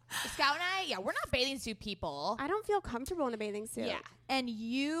launched. I, we're not bathing suit people. I don't feel comfortable in a bathing suit. Yeah, and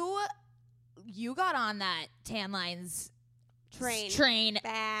you got on that Tan Lines train.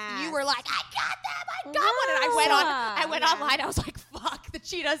 Fast. You were like, I got them. I got one. And I went online. I was like, fuck, the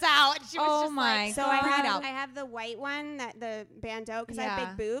cheetah's out. And she was just my like, So God. I have the white one, the bandeau, because I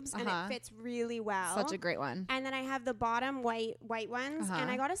have big boobs and it fits really well. Such a great one. And then I have the bottom white ones,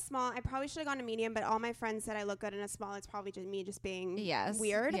 and I got a small. I probably should have gone a medium, but all my friends said I look good in a small. It's probably just me just being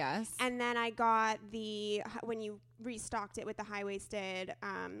weird. Yes. And then I got when you restocked it with the high-waisted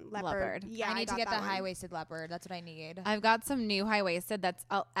leopard. Yeah, I need to get the that one. high-waisted leopard. That's what I need. I've got some new high-waisted that's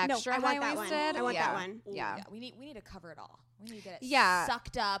extra I want that one. high-waisted. I want that one. Yeah. We need to cover it all. We need to get it Yeah.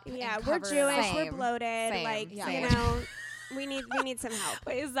 sucked up. Yeah, and we're cover it all. Jewish. Same. We're bloated. Same. Like Yeah. you know, we need some help.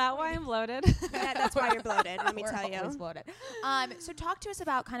 Wait, is that why I'm bloated? That's why you're bloated. Let me We're tell always you. bloated. So talk to us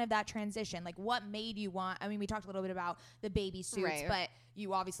about kind of that transition. Like, what made you want? I mean, we talked a little bit about the baby suits, Right. but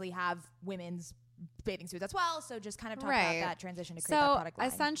you obviously have women's bathing suits as well. So just kind of talk about that transition to create that product line.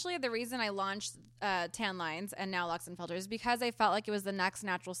 Essentially, the reason I launched Tan Lines and now Luxe Unfiltered is because I felt like it was the next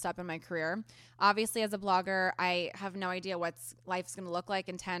natural step in my career. Obviously, as a blogger, I have no idea what life's going to look like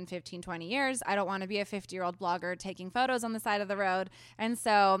in 10, 15, 20 years. I don't want to be a 50-year-old blogger taking photos on the side of the road. And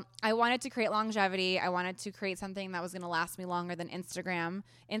so I wanted to create longevity. I wanted to create something that was going to last me longer than Instagram.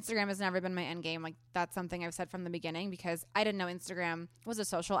 Instagram has never been my end game. Like, that's something I've said from the beginning because I didn't know Instagram was a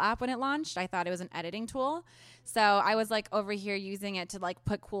social app when it launched. I thought it was an editing tool. So I was like over here using it to like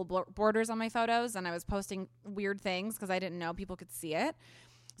put cool borders on my photos, and I was posting weird things because I didn't know people could see it.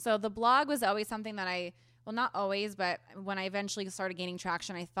 So the blog was always something that not always, but when I eventually started gaining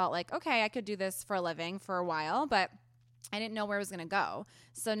traction, I felt like, okay, I could do this for a living for a while, but I didn't know where it was going to go.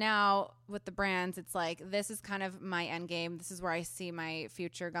 So now with the brands, it's like, this is kind of my end game. This is where I see my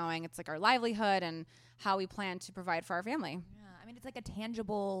future going. It's like our livelihood and how we plan to provide for our family. Yeah, I mean, it's like a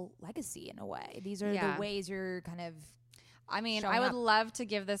tangible legacy in a way. These are Yeah. the ways you're kind of. I mean, Showing I would up. love to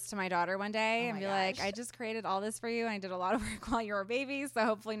give this to my daughter one day and my be like, gosh. I just created all this for you. And I did a lot of work while you were a baby. So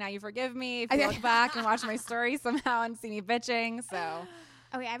hopefully now you forgive me if you look back and watch my story somehow and see me bitching. So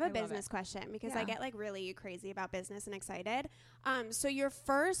Okay, I have a love business it. question because I Yeah. get like really crazy about business and excited. So your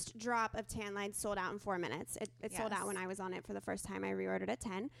first drop of tan lines sold out in 4 minutes. It sold out Yes. when I was on it for the first time. I reordered at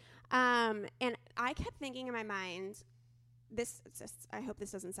 10. And I kept thinking in my mind, I hope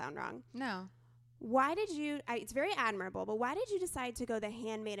this doesn't sound wrong. no. Why did you, it's very admirable, but why did you decide to go the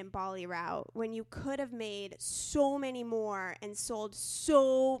handmade in Bali route when you could have made so many more and sold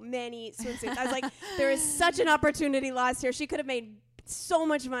so many swimsuits? I was like, there is such an opportunity lost here. She could have made so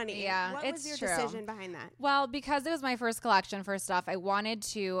much money. Yeah, What was it's your true. decision behind that? Well, because it was my first collection, first off, I wanted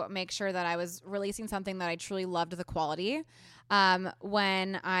to make sure that I was releasing something that I truly loved the quality.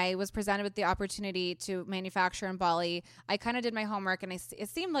 When I was presented with the opportunity to manufacture in Bali, I kind of did my homework and it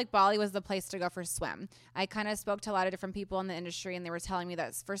seemed like Bali was the place to go for swim. I kind of spoke to a lot of different people in the industry and they were telling me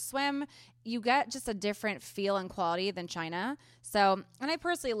that for swim, you get just a different feel and quality than China. So, and I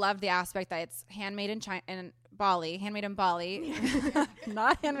personally love the aspect that it's handmade in China and handmade in Bali,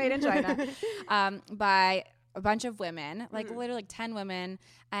 not handmade in China, by a bunch of women, like literally like 10 women.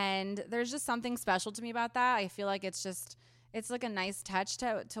 And there's just something special to me about that. I feel like it's like a nice touch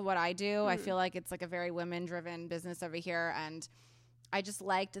to what I do. I feel like it's like a very women driven business over here. And I just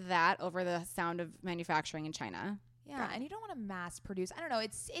liked that over the sound of manufacturing in China. Yeah, and you don't want to mass produce. I don't know.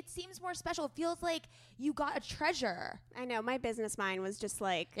 It seems more special. It feels like you got a treasure. I know, my business mind was just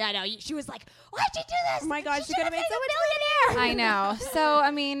like, Yeah, I know. She was like, "Why'd you do this? oh my gosh, she could have made so much millionaire." I know. So,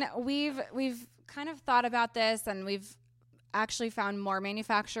 I mean, we've kind of thought about this and we've actually found more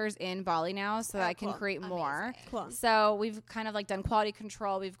manufacturers in Bali now so that I can cool. create more. Cool. So we've kind of like done quality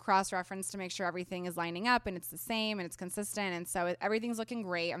control. We've cross-referenced to make sure everything is lining up and it's the same and it's consistent. And so everything's looking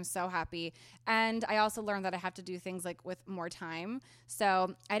great. I'm so happy. And I also learned that I have to do things like with more time.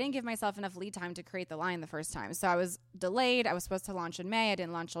 So I didn't give myself enough lead time to create the line the first time. So I was delayed. I was supposed to launch in May. I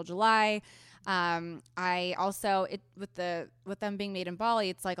didn't launch till July. I also, with them being made in Bali,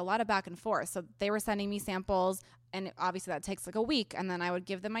 it's like a lot of back and forth. So they were sending me samples and obviously that takes like a week and then I would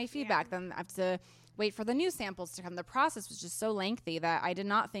give them my feedback. Then I have to wait for the new samples to come. The process was just so lengthy that I did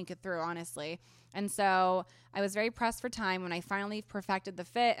not think it through, honestly. And so I was very pressed for time. When I finally perfected the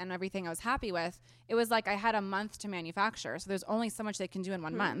fit and everything I was happy with, it was like I had a month to manufacture. So there's only so much they can do in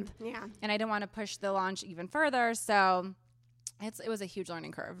 1 month. Yeah. And I didn't want to push the launch even further. So it was a huge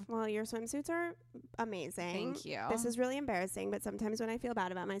learning curve. Well, your swimsuits are amazing. Thank you. This is really embarrassing, but sometimes when I feel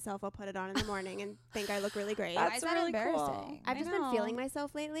bad about myself, I'll put it on in the morning and think I look really great. Why That's is that really cool. embarrassing? I've I just been know. feeling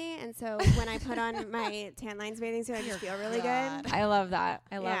myself lately, and so when I put on my tan lines bathing suit, I just feel really God. good. I love that.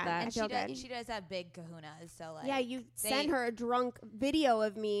 I love Yeah, that. And feel good. she does have big kahunas. So like, Yeah, you they- sent her a drunk video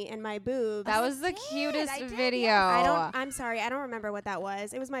of me and my boobs. That was the did. cutest I did, video. yes. I'm sorry, I don't remember what that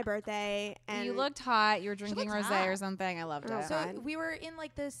was. It was my birthday, and You looked hot. You were drinking looked rosé hot. or something. I loved Oh, it. So God. we were in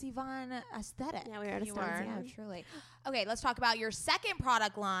like the Sivan aesthetic. Yeah, we were at a You Stone's, Yeah, yeah. truly. Okay, let's talk about your second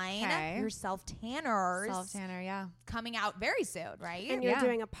product line. Okay. Your self tanners. Self tanner, yeah. Coming out very soon, right? and you're Yeah.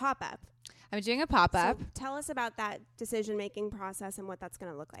 doing a pop up. I'm doing a pop up. So tell us about that decision making process and what that's going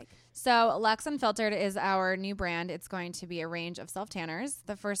to look like. So Luxe Unfiltered is our new brand. It's going to be a range of self tanners.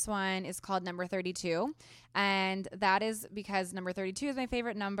 The first one is called Number 32. And that is because number 32 is my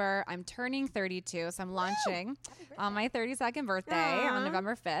favorite number. I'm turning 32, so I'm launching on my 32nd birthday on Aw.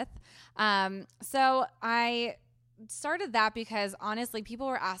 November 5th. So I started that because honestly, people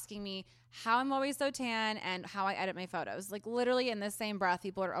were asking me how I'm always so tan and how I edit my photos. Like literally in the same breath,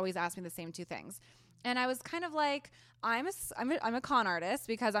 people are always asking me the same two things. And I was kind of like, I'm a con artist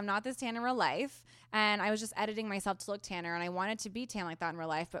because I'm not this tan in real life. And I was just editing myself to look tanner. And I wanted to be tan like that in real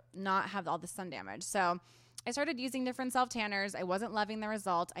life, but not have all the sun damage. So I started using different self tanners. I wasn't loving the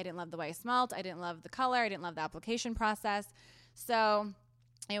result. I didn't love the way I smelled. I didn't love the color. I didn't love the application process. So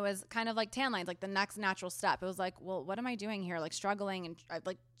it was kind of like tan lines, like the next natural step. It was like, well, what am I doing here? Like struggling and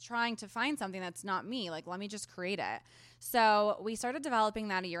like trying to find something that's not me. Like, let me just create it. So we started developing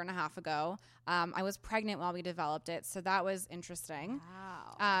that 1.5 years ago. I was pregnant while we developed it. So that was interesting.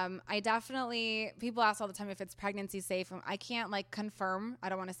 Wow. I definitely, people ask all the time if it's pregnancy safe. I can't like confirm. I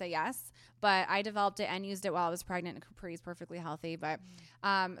don't want to say yes, but I developed it and used it while I was pregnant. And Capri's perfectly healthy. But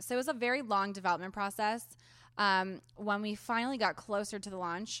so it was a very long development process. When we finally got closer to the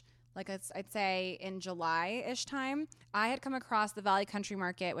launch, like I'd say in July-ish time, I had come across the Valley Country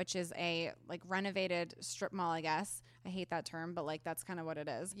Market, which is a like renovated strip mall, I guess. I hate that term, but like that's kind of what it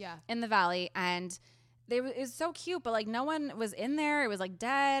is. Yeah. In the Valley. And it was so cute, but like no one was in there. It was like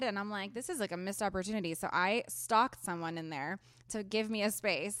dead. And I'm like, this is like a missed opportunity. So I stalked someone in there to give me a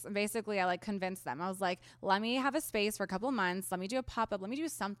space. And basically I like convinced them. I was like, let me have a space for a couple of months. Let me do a pop-up. Let me do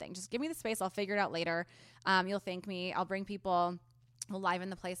something. Just give me the space. I'll figure it out later. You'll thank me. I'll bring people. We'll liven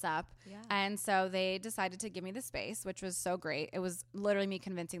the place up. Yeah. And so they decided to give me the space, which was so great. It was literally me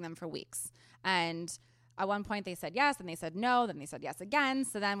convincing them for weeks. And at one point they said yes, and they said no, then they said yes again.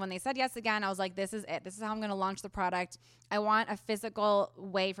 So then when they said yes again, I was like, this is it. This is how I'm going to launch the product. I want a physical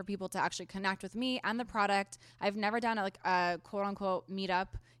way for people to actually connect with me and the product. I've never done a quote unquote meetup.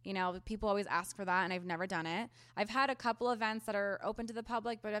 You know, people always ask for that, and I've never done it. I've had a couple events that are open to the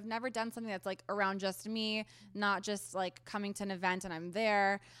public, but I've never done something that's like around just me, not just like coming to an event and I'm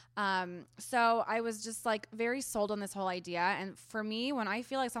there. So I was just like very sold on this whole idea. And for me, when I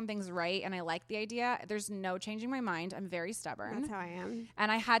feel like something's right and I like the idea, there's no changing my mind. I'm very stubborn. That's how I am.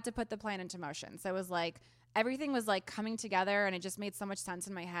 And I had to put the plan into motion. So it was like everything was like coming together, and it just made so much sense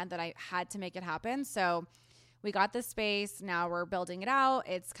in my head that I had to make it happen. So we got this space. Now we're building it out.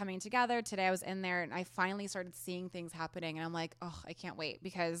 It's coming together. Today I was in there and I finally started seeing things happening. And I'm like, oh, I can't wait,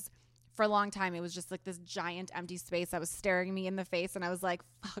 because for a long time it was just like this giant empty space that was staring me in the face. And I was like,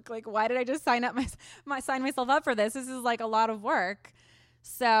 fuck, like, why did I just sign myself up for this? This is like a lot of work.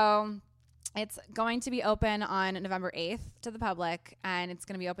 So it's going to be open on November 8th to the public, and it's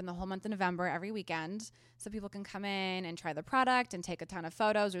going to be open the whole month of November every weekend. So people can come in and try the product and take a ton of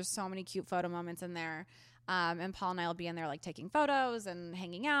photos. There's so many cute photo moments in there. And Paul and I will be in there like taking photos and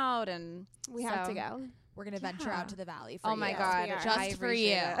hanging out, and we have to go. We're going to venture out to the valley for you. Oh my God. Just for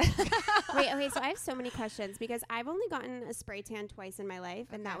you. Wait, okay, so I have so many questions, because I've only gotten a spray tan twice in my life,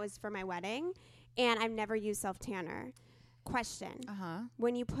 and that was for my wedding, and I've never used self-tanner. Question.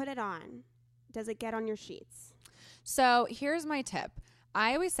 When you put it on, does it get on your sheets? So here's my tip.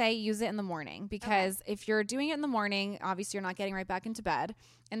 I always say use it in the morning, because if you're doing it in the morning, obviously you're not getting right back into bed.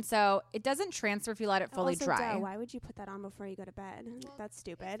 And so it doesn't transfer if you let it fully dry. Why would you put that on before you go to bed? That's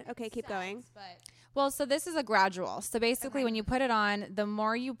stupid. Okay, keep going. Well, so this is a gradual. So basically when you put it on, the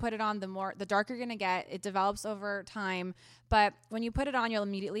more you put it on, the darker you're going to get. It develops over time. But when you put it on, you'll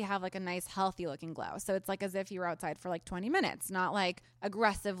immediately have like a nice, healthy looking glow. So it's like as if you were outside for like 20 minutes, not like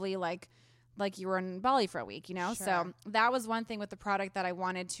aggressively like you were in Bali for a week, you know? Sure. So that was one thing with the product that I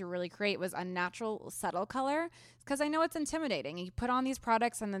wanted to really create, was a natural, subtle color, because I know it's intimidating. You put on these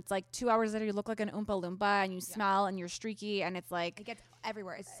products and it's like 2 hours later you look like an Oompa Loompa, and you smell and you're streaky, and it's like... It gets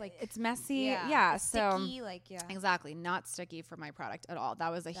everywhere. It's like... It's messy. Yeah. Sticky, Exactly. Not sticky for my product at all.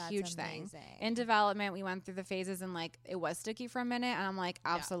 That was a huge thing. In development, we went through the phases, and like it was sticky for a minute, and I'm like,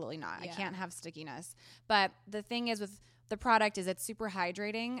 absolutely not. I can't have stickiness. But the thing is with the product is it's super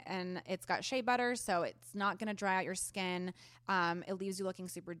hydrating, and it's got shea butter, so it's not going to dry out your skin. It leaves you looking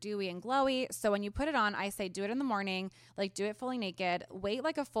super dewy and glowy. So when you put it on, I say do it in the morning, like do it fully naked, wait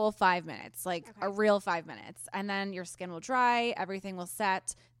like a full 5 minutes, like a real 5 minutes, and then your skin will dry, everything will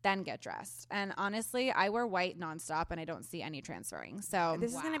set, then get dressed. And honestly, I wear white nonstop, and I don't see any transferring. So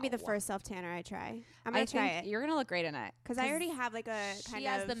this is going to be the first self-tanner I try. I'm going to try it. You're going to look great in it. Because I already have like a kind of... She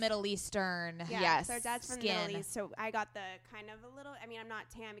has the Middle Eastern So dad's from the Middle East, so I got the kind of a little... I mean, I'm not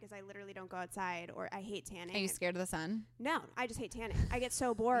tan because I literally don't go outside, or I hate tanning. Are you scared of the sun? No, I just hate tanning. I get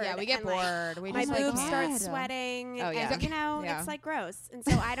so bored. Yeah, we get bored. My boobs start sweating. Oh, yeah. And, you know, it's like gross. And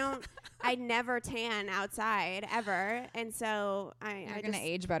so I never tan outside ever. And so You're going to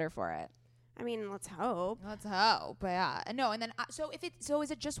age better for it. I mean, let's hope. Yeah. No, and then so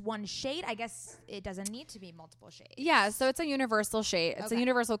is it just one shade? I guess it doesn't need to be multiple shades. Yeah, so it's a universal shade. It's a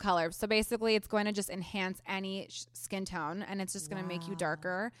universal color. So basically it's going to just enhance any skin tone, and it's just going to make you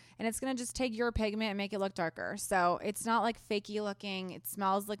darker, and it's going to just take your pigment and make it look darker. So it's not like fakey looking. It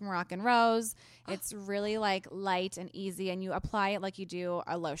smells like Moroccan rose. It's really like light and easy, and you apply it like you do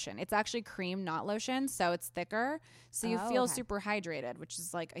a lotion. It's actually cream, not lotion, so it's thicker. So you feel super hydrated, which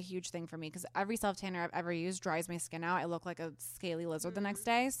is like a huge thing for me, because every self-tanner I've ever used dries my skin out. I look like a scaly lizard the next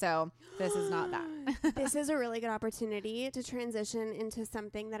day. So this is not that. This is a really good opportunity to transition into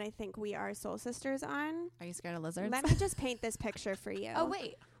something that I think we are soul sisters on. Are you scared of lizards? Let me just paint this picture for you. Oh,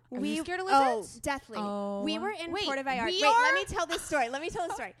 wait. Are you scared of lizards? Oh, deathly. Oh. We were in Puerto Vallarta. Wait, let me tell this story.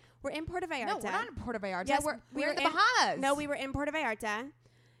 We're in Puerto Vallarta. No, we're not in Puerto Vallarta. Yes, we're in the Bahamas. No, we were in Puerto Vallarta.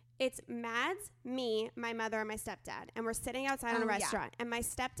 It's Mads, me, my mother, and my stepdad. And we're sitting outside in a restaurant. And my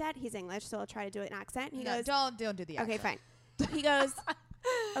stepdad, he's English, so I'll try to do an accent. He goes, don't do the accent. Okay, fine. He goes,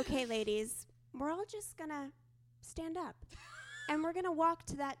 okay, ladies, we're all just going to stand up. And we're going to walk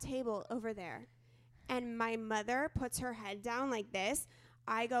to that table over there. And my mother puts her head down like this.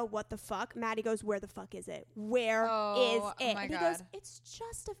 I go, what the fuck? Maddie goes, where the fuck is it? Where is it? Oh my and he God. goes, it's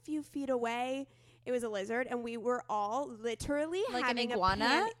just a few feet away. It was a lizard, and we were all literally Like an having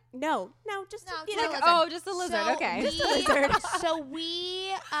iguana? No, just No, you just know, a Oh, just a lizard. So Okay. we- Just a lizard. So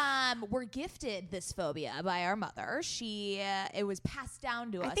we were gifted this phobia by our mother. It was passed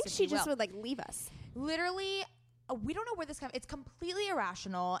down to us. I think if she you just will. would like leave us. Literally, we don't know where this comes. It's completely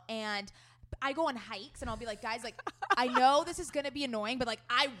irrational, and I go on hikes and I'll be like, guys, like, I know this is gonna be annoying, but like,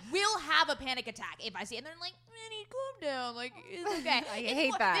 I will have a panic attack if I see it. And they're like, Manny, calm down. Like, it's okay. I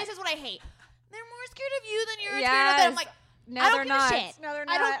hate that. This is what I hate. They're more scared of you than you're scared of Yes. them. I'm like, No, I don't they're give not. a shit. No, they're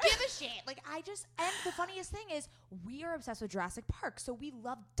I don't not. give a shit. Like, and the funniest thing is, we are obsessed with Jurassic Park, so we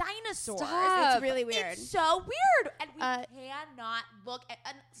love dinosaurs. Stop. It's really weird. It's so weird, and we cannot look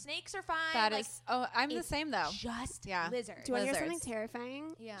at snakes are fine. That like, is. Oh, I'm the it's same though. just Yeah. lizards. Do you want to hear something Lizards.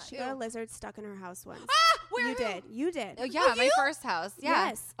 terrifying? Yeah. She got a Ew. lizard stuck in her house once. Where? You did. You did. Oh yeah, my you? first house. Yeah.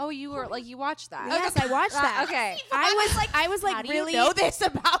 Yes. Oh, you were like you watched that. Yes, I watched that. Okay. I was like How do really you know this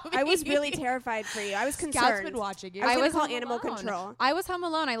about me? I was really terrified for you. I was concerned. Scout's been watching you. I was gonna call home animal alone. control. I was home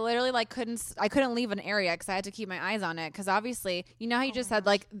alone. I literally like couldn't leave an area because I had to keep my eyes on it. Because obviously, you know how you just said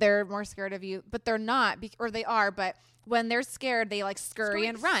like they're more scared of you, but they're not, or they are. But when they're scared, they like scurry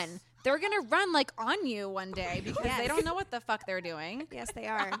and run. They're gonna run like on you one day because Yes. they don't know what the fuck they're doing. Yes, they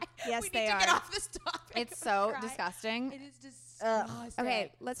are. Yes, we they need to are. get off this topic. It's I'm gonna so cry. disgusting. It is disgusting.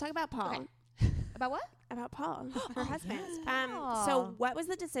 Okay, let's talk about Paul. Okay. About what? About Paul, her husband. So what was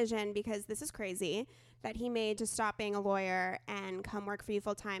the decision, because this is crazy, that he made to stop being a lawyer and come work for you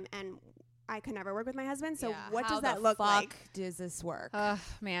full time? And I could never work with my husband. So what does that look like? Does this work? Oh,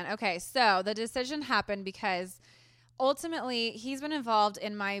 man. Okay. So the decision happened because ultimately he's been involved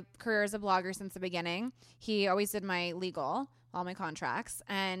in my career as a blogger since the beginning. He always did my legal, all my contracts.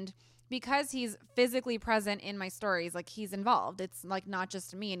 And because he's physically present in my stories, like he's involved. It's like not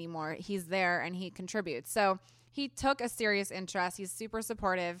just me anymore. He's there and he contributes. So he took a serious interest. He's super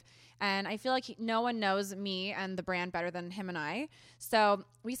supportive. And I feel like no one knows me and the brand better than him and I. So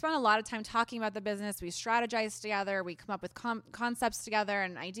we spent a lot of time talking about the business. We strategize together. We come up with concepts together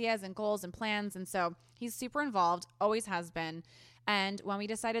and ideas and goals and plans. And so he's super involved, always has been. And when we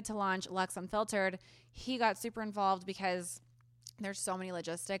decided to launch Lux Unfiltered, he got super involved because there's so many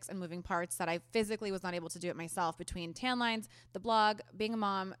logistics and moving parts that I physically was not able to do it myself, between tan lines, the blog, being a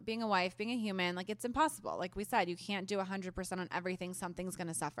mom, being a wife, being a human. Like, it's impossible. Like we said, you can't do 100% on everything. Something's going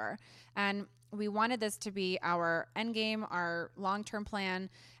to suffer. And we wanted this to be our end game, our long-term plan.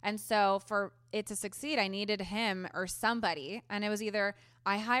 And so for it to succeed, I needed him or somebody. And it was either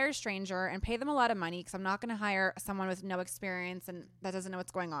I hire a stranger and pay them a lot of money, because I'm not going to hire someone with no experience and that doesn't know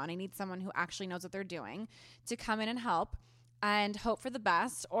what's going on. I need someone who actually knows what they're doing to come in and help and hope for the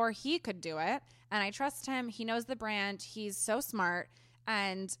best, or he could do it. And I trust him. He knows the brand. He's so smart,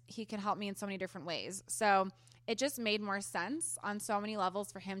 and he can help me in so many different ways. So it just made more sense on so many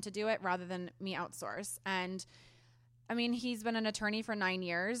levels for him to do it rather than me outsource. And I mean, he's been an attorney for 9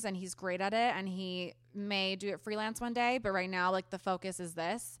 years and he's great at it, and he may do it freelance one day, but right now, like, the focus is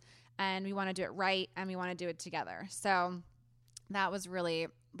this, and we want to do it right, and we want to do it together. So that was really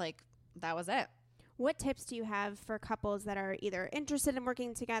that was it. What tips do you have for couples that are either interested in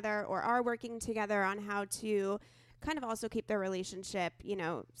working together or are working together on how to kind of also keep their relationship,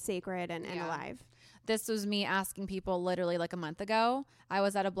 sacred and alive? This was me asking people literally like a month ago. I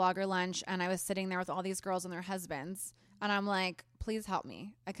was at a blogger lunch and I was sitting there with all these girls and their husbands. And I'm like, please help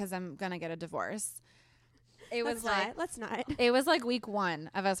me because I'm going to get a divorce. Let's not. It was like week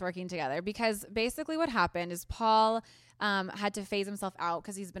 1 of us working together, because basically what happened is Paul had to phase himself out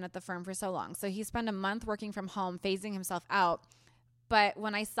because he's been at the firm for so long. So he spent a month working from home, phasing himself out. But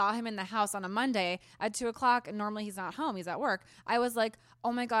when I saw him in the house on a Monday at 2:00, and normally he's not home, he's at work, I was like,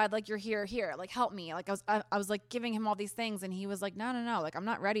 oh my God, like, you're here, like, help me. Like, I was like giving him all these things, and he was like, no, like, I'm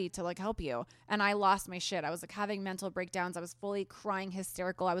not ready to like help you. And I lost my shit. I was like having mental breakdowns. I was fully crying,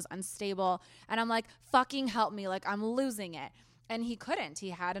 hysterical. I was unstable. And I'm like, fucking help me. Like, I'm losing it. And he couldn't. He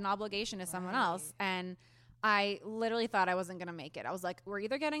had an obligation to someone else. And I literally thought I wasn't going to make it. I was like, we're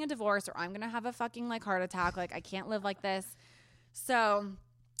either getting a divorce or I'm going to have a fucking like heart attack. Like, I can't live like this. So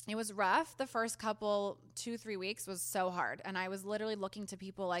it was rough. The first couple 2-3 weeks was so hard. And I was literally looking to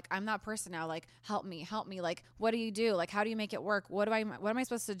people like, I'm that person now. Like, help me. Like, what do you do? Like, how do you make it work? What am I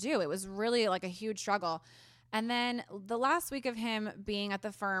supposed to do? It was really like a huge struggle. And then the last week of him being at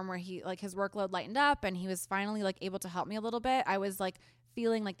the firm, where he like his workload lightened up and he was finally like able to help me a little bit, I was like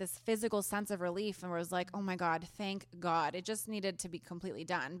feeling like this physical sense of relief, and where I was like, oh my God, thank God. It just needed to be completely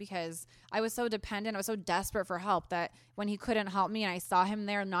done, because I was so dependent. I was so desperate for help that when he couldn't help me and I saw him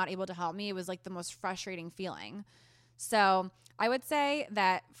there not able to help me, it was like the most frustrating feeling. So I would say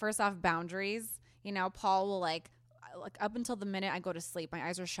that first off, boundaries. Paul will like like up until the minute I go to sleep, my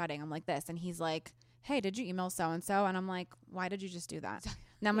eyes are shutting. I'm like this. And he's like, hey, did you email so-and-so? And I'm like, why did you just do that?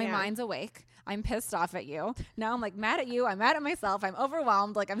 Now my mind's awake. I'm pissed off at you. Now I'm like mad at you. I'm mad at myself. I'm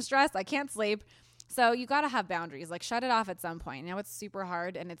overwhelmed. Like I'm stressed. I can't sleep. So you got to have boundaries. Like shut it off at some point. You know, it's super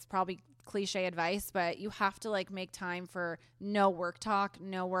hard and it's probably cliche advice, but you have to like make time for no work talk,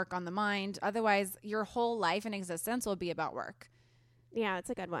 no work on the mind. Otherwise, your whole life and existence will be about work. Yeah, it's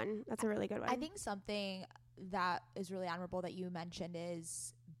a good one. That's a really good one. I think something that is really admirable that you mentioned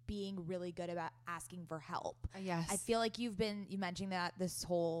is being really good about asking for help. Yes. I feel like you mentioned that this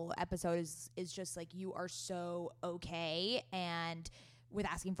whole episode is just like you are so okay and with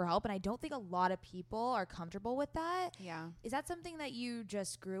asking for help, and I don't think a lot of people are comfortable with that. Yeah. Is that something that you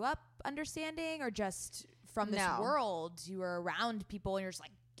just grew up understanding, or just from this No. world you were around people and you're just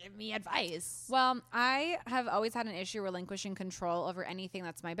like, give me advice? Well, I have always had an issue relinquishing control over anything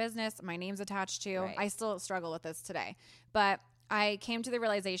that's my business, my name's attached to. Right. I still struggle with this today. But I came to the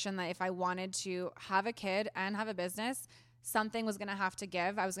realization that if I wanted to have a kid and have a business, something was going to have to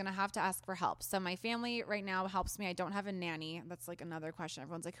give. I was going to have to ask for help. So my family right now helps me. I don't have a nanny. That's like another question.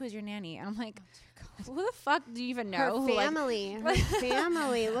 Everyone's like, who's your nanny? And I'm like, who the fuck do you even know? Her family. Her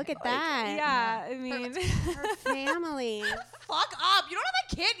family. Look at that. Yeah. I mean, Her family. Fuck up. You don't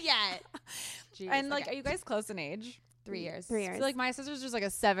have a kid yet. Jeez, and like, okay. are you guys close in age? 3 years. 3 years. So like my sister's just like a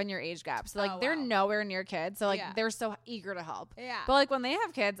 7-year age gap. So like Oh, they're wow. nowhere near kids. So like Yeah. they're so eager to help. Yeah. But like when they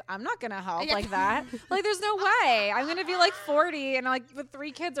have kids, I'm not gonna help Yeah. like that. Like there's no way. I'm gonna be like 40 and like with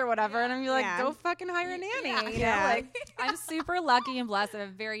 3 kids or whatever, and I'm gonna be like, Yeah. go fucking hire a nanny. Yeah. You know? Yeah. Like I'm super lucky and blessed in a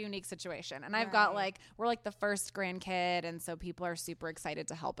very unique situation. And I've got Right. like we're like the first grandkid, and so people are super excited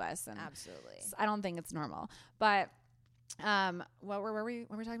to help us. And Absolutely. I don't think it's normal. But what were we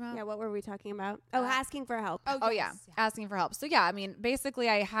talking about? Yeah, what were we talking about? Oh, asking for help. Oh yeah, asking for help. So yeah, I mean, basically,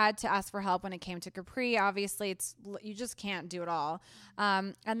 I had to ask for help when it came to Capri. Obviously, you just can't do it all.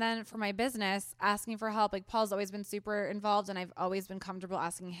 And then for my business, asking for help. Like Paul's always been super involved, and I've always been comfortable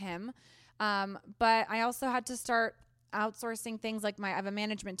asking him. But I also had to start outsourcing things. Like I have a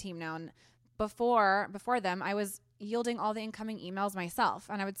management team now, and before them, I was yielding all the incoming emails myself,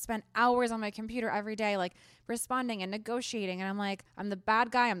 and I would spend hours on my computer every day, like responding and negotiating. And I'm like, I'm the bad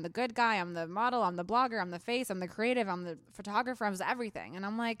guy, I'm the good guy, I'm the model, I'm the blogger, I'm the face, I'm the creative, I'm the photographer, I'm everything. And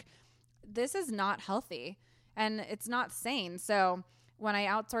I'm like, this is not healthy and it's not sane. So when I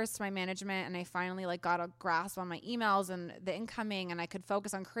outsourced my management and I finally like got a grasp on my emails and the incoming, and I could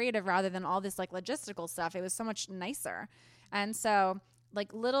focus on creative rather than all this like logistical stuff, it was so much nicer. And so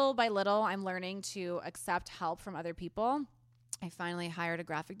like little by little, I'm learning to accept help from other people. I finally hired a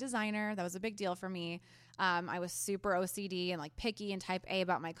graphic designer. That was a big deal for me. I was super OCD and like picky and type A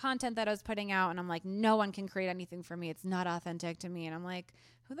about my content that I was putting out. And I'm like, no one can create anything for me. It's not authentic to me. And I'm like,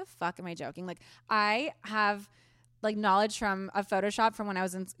 who the fuck am I joking? Like I have like knowledge from a Photoshop from when I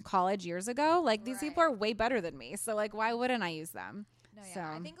was in college years ago. Like these people are way better than me. So like, why wouldn't I use them? No, yeah. So,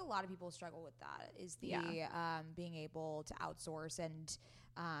 I think a lot of people struggle with that, is the being able to outsource and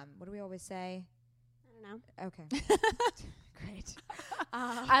what do we always say? I don't know. Okay. Great.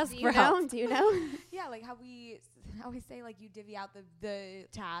 ask Do for you help. know? Do you know? Yeah, like how we always say, like you divvy out the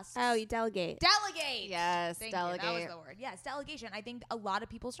tasks. Oh, you delegate. Delegate. Yes, Thank delegate. You. That was the word. Yes, delegation. I think a lot of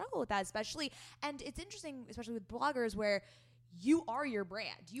people struggle with that, especially, and it's interesting, especially with bloggers, where you are your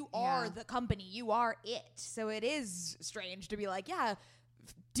brand. You are the company. You are it. So it is strange to be like,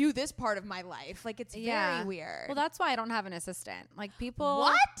 do this part of my life. Like it's very weird. Well, that's why I don't have an assistant. Like people.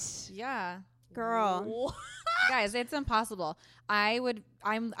 What? Yeah. Girl. Guys, it's impossible. I would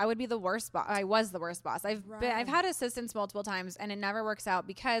be the worst boss. I was the worst boss. I've had assistants multiple times, and it never works out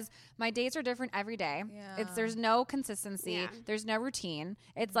because my days are different every day. Yeah. There's no consistency. Yeah. There's no routine.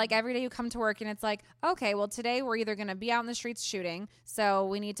 It's like every day you come to work and it's like, okay, well today we're either going to be out in the streets shooting, so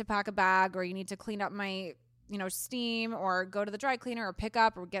we need to pack a bag, or you need to clean up my steam, or go to the dry cleaner, or pick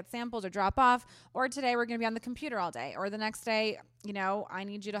up, or get samples, or drop off. Or today we're going to be on the computer all day, or the next day, I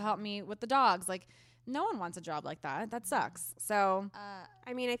need you to help me with the dogs. Like, no one wants a job like that. That sucks. So,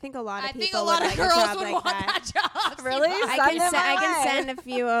 I mean, I think a lot of I people think a lot would of like girls a job would like want that. that job. Really? Sivan. I can send a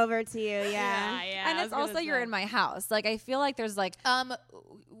few over to you. Yeah. Yeah. and it's also you're in my house. Like, I feel like there's like,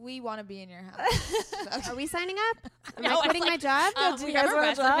 we want to be in your house. Are we signing up? Am No, I it's quitting my like, job? we you have guys a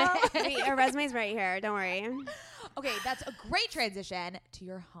want a job? resume. Our resume's right here. Don't worry. Okay, that's a great transition to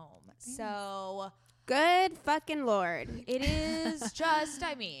your home. So Good fucking Lord. It is just,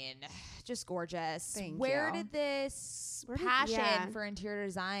 I mean, just gorgeous. Where you. did this passion for interior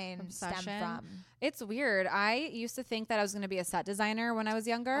design stem from? It's weird. I used to think that I was going to be a set designer when I was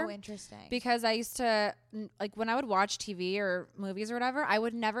younger. Oh, interesting. Because I used to, like, when I would watch TV or movies or whatever, I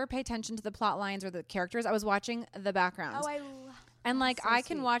would never pay attention to the plot lines or the characters. I was watching the background. And like, I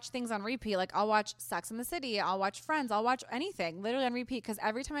can watch things on repeat. Like, I'll watch Sex and the City. I'll watch Friends. I'll watch anything literally on repeat. Because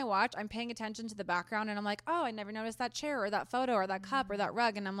every time I watch, I'm paying attention to the background. And I'm like, oh, I never noticed that chair or that photo or that cup or that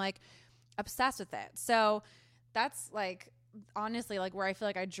rug. And I'm like obsessed with it. So that's like, honestly, like where I feel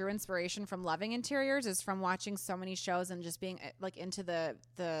like I drew inspiration from loving interiors is from watching so many shows and just being like into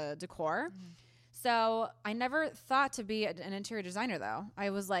the decor. So I never thought to be an interior designer though. I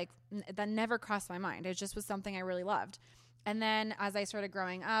was like, that never crossed my mind. It just was something I really loved. And then as I started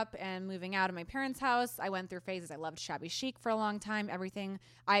growing up and moving out of my parents' house, I went through phases. I loved shabby chic for a long time, everything.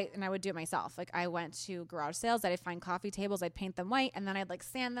 I would do it myself. Like I went to garage sales. I'd find coffee tables. I'd paint them white. And then I'd like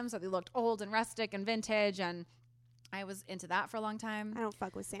sand them so they looked old and rustic and vintage. And I was into that for a long time. I don't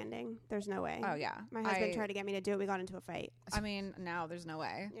fuck with sanding. There's no way. Oh, yeah. My husband tried to get me to do it. We got into a fight. I mean, now there's no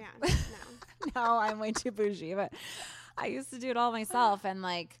way. Yeah, no. Now I'm way too bougie. But I used to do it all myself. And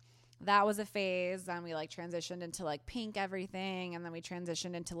like, that was a phase. Then we like transitioned into like pink everything. And then we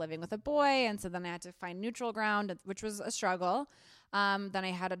transitioned into living with a boy. And so then I had to find neutral ground, which was a struggle. Then I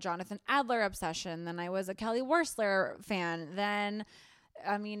had a Jonathan Adler obsession. Then I was a Kelly Wearstler fan. Then,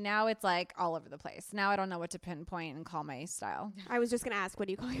 I mean, now it's like all over the place. Now I don't know what to pinpoint and call my style. I was just going to ask, what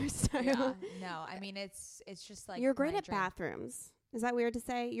do you call your style? Yeah, no, I mean, it's just like you're great at bathrooms. Is that weird to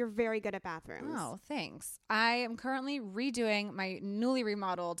say? You're very good at bathrooms. Oh, thanks. I am currently redoing my newly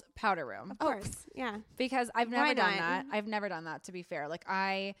remodeled powder room. Of course. Yeah. Because I've never done that. I've never done that, to be fair. Like,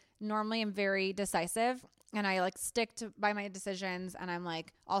 I normally am very decisive. And I like stick by my decisions. And I'm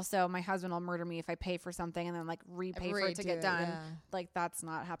like, also my husband will murder me if I pay for something and then like repay for it to get done. Yeah. Like that's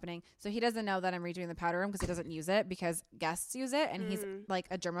not happening. So he doesn't know that I'm redoing the powder room because he doesn't use it because guests use it. And he's like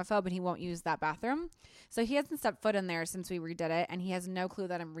a germaphobe and he won't use that bathroom. So he hasn't stepped foot in there since we redid it. And he has no clue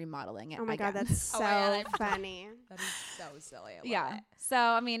that I'm remodeling it. Oh my God, that's so funny. That is so silly. I love it. So,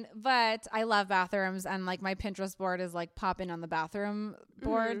 I mean, but I love bathrooms and like my Pinterest board is like popping on the bathroom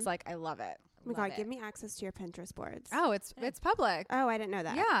boards. Like I love it. Oh my God, give me access to your Pinterest boards. Oh, it's public. Oh, I didn't know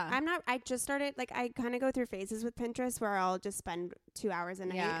that. Yeah. I just started, like, I kind of go through phases with Pinterest where I'll just spend 2 hours a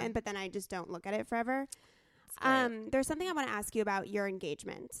night, but then I just don't look at it forever. There's something I want to ask you about your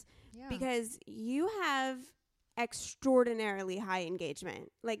engagement. Yeah. Because you have extraordinarily high engagement.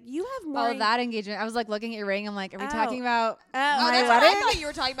 Like, you have more. Oh, that engagement. I was like looking at your ring. I'm like, are we talking about my wedding? What I thought you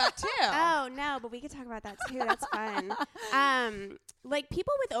were talking about too. Oh, no, but we could talk about that too. That's fun. Like,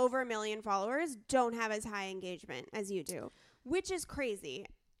 people with over 1 million followers don't have as high engagement as you do, which is crazy.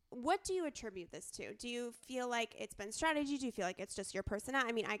 What do you attribute this to? Do you feel like it's been strategy? Do you feel like it's just your personality?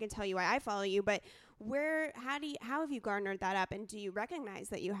 I mean, I can tell you why I follow you, but how have you garnered that up? And do you recognize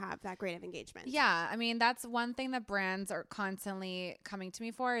that you have that great of engagement? Yeah. I mean, that's one thing that brands are constantly coming to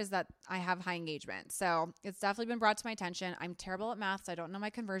me for is that I have high engagement. So it's definitely been brought to my attention. I'm terrible at math. So I don't know my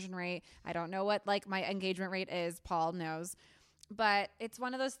conversion rate. I don't know what like my engagement rate is. Paul knows. But it's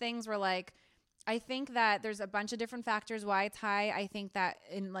one of those things where like, I think that there's a bunch of different factors why it's high. I think that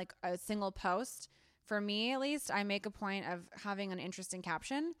in like a single post, for me at least, I make a point of having an interesting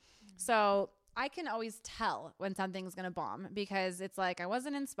caption. So I can always tell when something's going to bomb because it's like I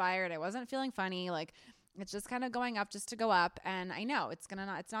wasn't inspired. I wasn't feeling funny. Like it's just kind of going up just to go up. And I know it's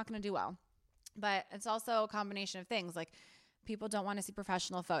not going to do well. But it's also a combination of things like people don't want to see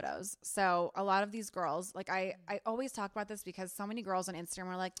professional photos. So a lot of these girls, like I always talk about this because so many girls on Instagram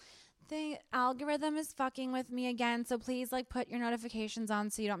are like, the algorithm is fucking with me again. So please like put your notifications on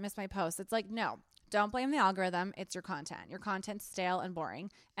so you don't miss my posts. It's like, no, don't blame the algorithm. It's your content. Your content's stale and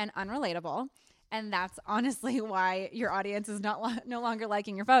boring and unrelatable. And that's honestly why your audience is no longer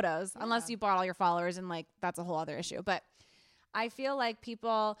liking your photos unless you bought all your followers. And like, that's a whole other issue. But I feel like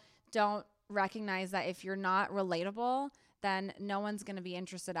people don't recognize that if you're not relatable, then no one's going to be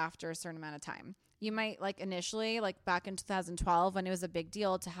interested after a certain amount of time. You might like initially, like back in 2012 when it was a big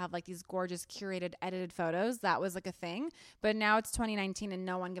deal to have like these gorgeous curated edited photos, that was like a thing. But now it's 2019 and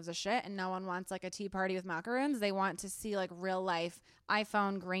no one gives a shit and no one wants like a tea party with macaroons. They want to see like real life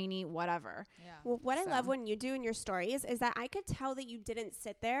iPhone, grainy, whatever. Yeah. Well, what I love when you do in your stories is that I could tell that you didn't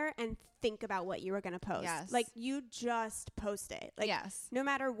sit there and think about what you were going to post. Yes. Like you just post it. Like yes. No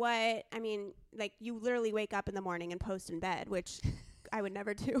matter what, I mean, like you literally wake up in the morning and post in bed, which I would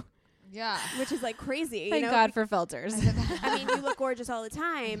never do. Yeah. Which is like crazy. Thank God for filters. I mean, you look gorgeous all the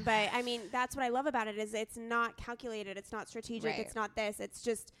time, but I mean, that's what I love about it is it's not calculated. It's not strategic. Right. It's not this. It's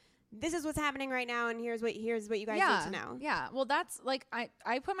just this is what's happening right now, and here's what you guys need to know. Yeah. Well, that's like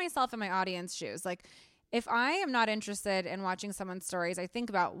I put myself in my audience shoes. Like, if I am not interested in watching someone's stories, I think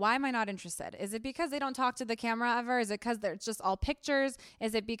about, why am I not interested? Is it because they don't talk to the camera ever? Is it because they're just all pictures?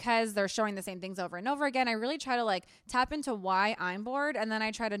 Is it because they're showing the same things over and over again? I really try to like tap into why I'm bored, and then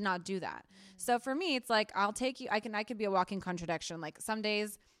I try to not do that. So for me, it's like, I'll take you. I could be a walking contradiction. Like, some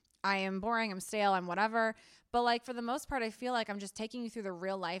days I am boring, I'm stale, I'm whatever. But like, for the most part, I feel like I'm just taking you through the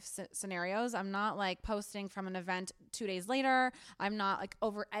real life scenarios. I'm not like posting from an event 2 days later. I'm not like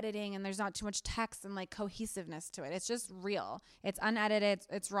over editing, and there's not too much text and like cohesiveness to it. It's just real. It's unedited.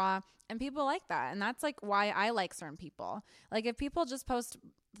 It's raw. And people like that. And that's like why I like certain people. Like, if people just post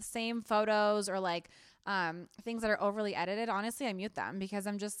the same photos or like things that are overly edited, honestly, I mute them, because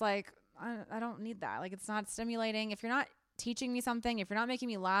I'm just like, I don't need that. Like, it's not stimulating. If you're not teaching me something, if you're not making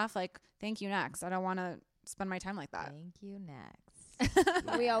me laugh, like, thank you, next. I don't want to spend my time like that. Thank you,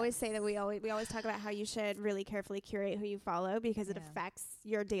 next. We always say that we always talk about how you should really carefully curate who you follow, because it affects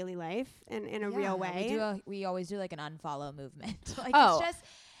your daily life in a real way. We always do like an unfollow movement. Like,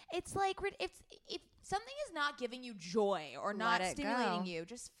 it's like, if something is not giving you joy or not stimulating you,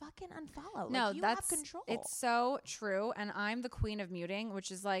 just fucking unfollow. No, like, you have control. It's so true. And I'm the queen of muting,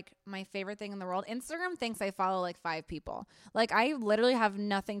 which is like my favorite thing in the world. Instagram thinks I follow like 5 people. Like, I literally have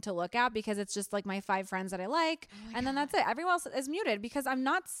nothing to look at, because it's just like my 5 friends that I like. And then that's it. Everyone else is muted because I'm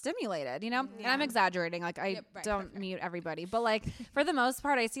not stimulated, you know? And I'm exaggerating. Like, I don't mute everybody. But like, for the most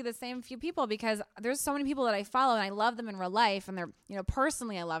part, I see the same few people, because there's so many people that I follow and I love them in real life, and they're, you know,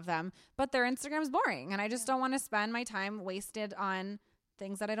 personally I love them, but their Instagram's boring. And I just don't want to spend my time wasted on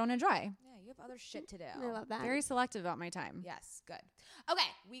things that I don't enjoy. Yeah, you have other shit to do. I love that. Very selective about my time. Yes, good. Okay,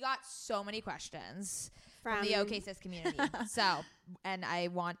 we got so many questions from the OK Sis community. So, and I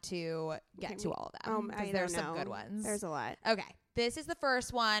want to get to all of them, because there's some good ones. There's a lot. Okay, this is the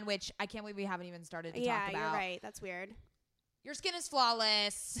first one, which I can't believe we haven't even started to talk about. Yeah, you're right. That's weird. Your skin is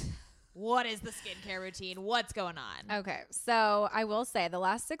flawless. What is the skincare routine? What's going on? Okay, so I will say the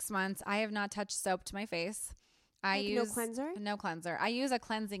last 6 months, I have not touched soap to my face. I use no cleanser? No cleanser. I use a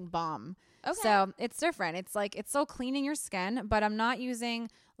cleansing balm. Okay. So it's different. It's like, it's still cleaning your skin, but I'm not using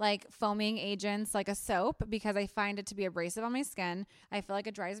like foaming agents like a soap, because I find it to be abrasive on my skin. I feel like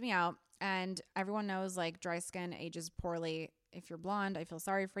it dries me out. And everyone knows like dry skin ages poorly. If you're blonde, I feel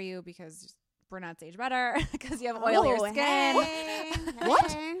sorry for you, because brunettes age better because you have oilier skin. Hey. What?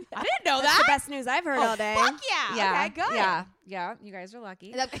 I didn't know That's that. the best news I've heard all day. Fuck yeah. Okay, good. Yeah. You guys are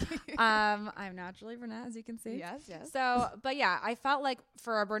lucky. I'm naturally brunette, as you can see. Yes. So, but yeah, I felt like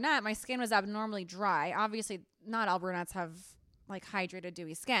for a brunette, my skin was abnormally dry. Obviously, not all brunettes have like hydrated,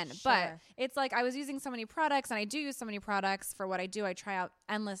 dewy skin, but it's like I was using so many products, and I do use so many products for what I do. I try out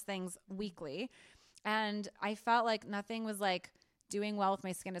endless things weekly, and I felt like nothing was like doing well with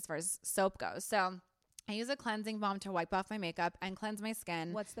my skin as far as soap goes. So I use a cleansing balm to wipe off my makeup and cleanse my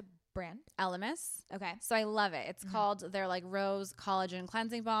skin. What's the brand? Elemis. Okay. So I love it. It's called their like Rose Collagen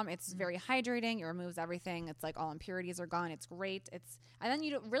Cleansing Balm. It's very hydrating. It removes everything. It's like all impurities are gone. It's great. And then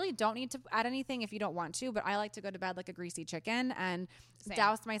you really don't need to add anything if you don't want to, but I like to go to bed like a greasy chicken and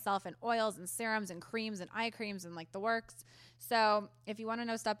douse myself in oils and serums and creams and eye creams and like the works. So if you want to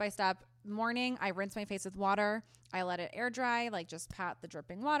know step by step, morning, I rinse my face with water. I let it air dry, like just pat the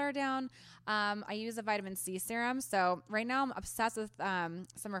dripping water down. I use a vitamin C serum. So right now I'm obsessed with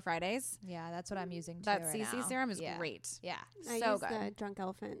Summer Fridays. Yeah, that's what I'm using too. That right CC now. serum is great. Yeah. I so use good. the Drunk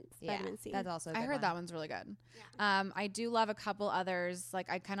Elephant vitamin C. That's also a good I heard one. that one's really good. Yeah. I do love a couple others. Like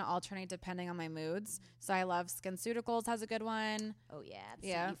I kind of alternate depending on my moods. So I love SkinCeuticals has a good one. Oh yeah.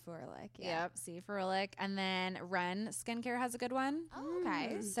 Yeah. Ferulic. Yep. C Ferulic. And then Ren Skincare has a good one. Oh,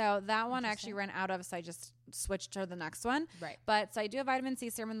 okay. So that one I actually ran out of. So I just switched to the next one. Right. But so I do a vitamin C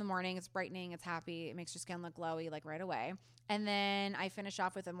serum in the morning. It's brightening. It's happy. It makes your skin look glowy like right away. And then I finish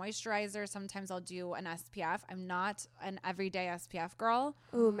off with a moisturizer. Sometimes I'll do an SPF. I'm not an everyday SPF girl.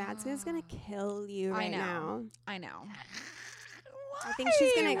 Ooh, Matt's is going to kill you right now. I know. I think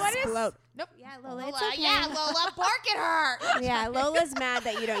she's going to explode. Nope. Yeah, Lola, it's okay. Yeah, Lola, bark at her. Yeah, Lola's mad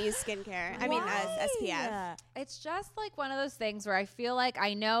that you don't use skincare. I mean, SPF. It's just like one of those things where I feel like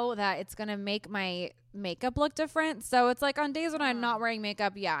I know that it's going to make my makeup look different. So it's like on days when I'm not wearing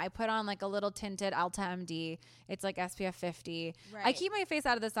makeup, I put on like a little tinted Ulta MD. It's like SPF 50. Right. I keep my face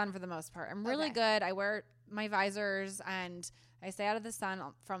out of the sun for the most part. I'm really good. I wear my visors and I stay out of the sun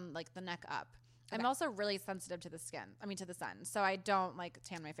from like the neck up. I'm also really sensitive to the sun. So I don't like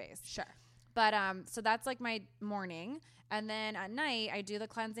tan my face. Sure. But so that's like my morning. And then at night, I do the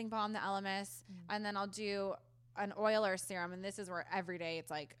cleansing balm, the Elemis, and then I'll do an oil or serum. And this is where every day it's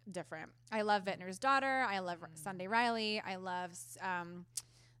like different. I love Vintner's Daughter. I love Sunday Riley. I love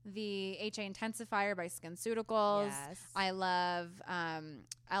the HA Intensifier by SkinCeuticals. Yes. I love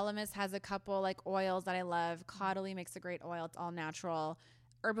Elemis has a couple like oils that I love. Caudalie makes a great oil. It's all natural.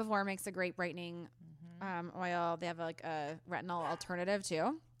 Herbivore makes a great brightening oil. They have like a retinol alternative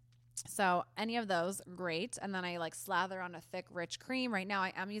too. So any of those, great. And then I like slather on a thick, rich cream. Right now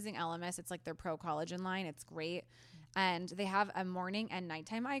I am using Elemis. It's like their Pro Collagen line. It's great. And they have a morning and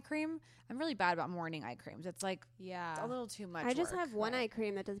nighttime eye cream. I'm really bad about morning eye creams. It's like it's a little too much I just work. have one eye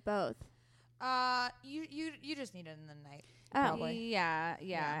cream that does both. You just need it in the night. Oh. Probably. Yeah.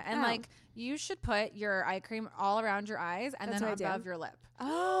 And like you should put your eye cream all around your eyes and That's then what I do. above your lip.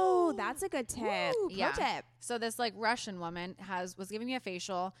 Oh, that's a good tip. Ooh, pro tip. So this like Russian woman was giving me a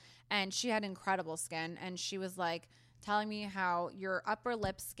facial and she had incredible skin and she was like telling me how your upper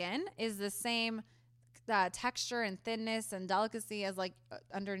lip skin is the same texture and thinness and delicacy as like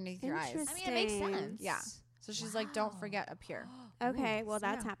underneath your eyes. I mean, it makes sense. Yeah. So she's like, don't forget up here. Okay, well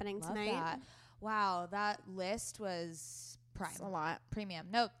that's happening Love tonight. that. Wow, that list was prime. It's a lot. Premium.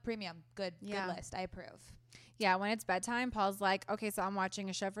 No, premium. Good Yeah. good list. I approve. Yeah, when it's bedtime, Paul's like, okay, so I'm watching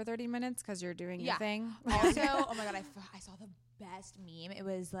a show for 30 minutes because you're doing your thing. Also, oh my God, I saw the best meme. It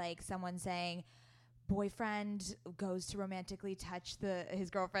was like someone saying, boyfriend goes to romantically touch his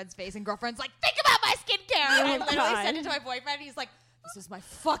girlfriend's face and girlfriend's like, think about my skincare. I literally God. sent it to my boyfriend. He's like, this is my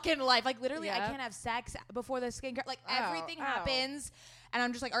fucking life. Like literally I Yeah. can't have sex before the skincare. Like Oh, everything happens. And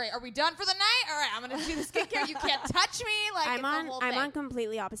I'm just like, all right, are we done for the night? All right, I'm going to do the skincare. You can't touch me. Like I'm it's the whole on thing.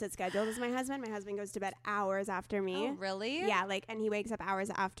 completely opposite schedules as my husband. My husband goes to bed hours after me. Oh, really? Yeah, like, and he wakes up hours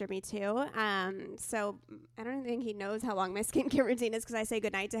after me too. So I don't think he knows how long my skincare routine is because I say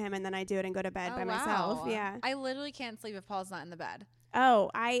goodnight to him and then I do it and go to bed by myself. Yeah. I literally can't sleep if Paul's not in the bed. Oh,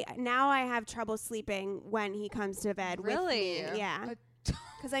 I have trouble sleeping when he comes to bed Really? with me. Yeah.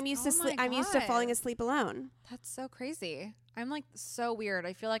 Because I'm used Oh to my I'm used to God. falling asleep alone. That's so crazy. I'm like so weird.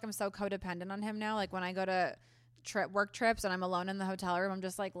 I feel like I'm so codependent on him now. Like when I go to work trips and I'm alone in the hotel room, I'm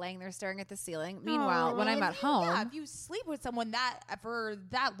just like laying there staring at the ceiling. Meanwhile, when I'm at home, Yeah, if you sleep with someone for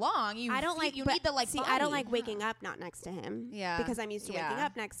that long, you I don't like. you but need the like see, body. I don't like waking up not next to him. Yeah. because I'm used to waking Yeah.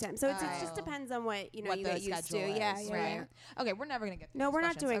 up next to him. So it just Oh. depends on what you what you the get used to. schedule Yeah, is, yeah, right? yeah. Okay, we're never gonna get. No, through we're these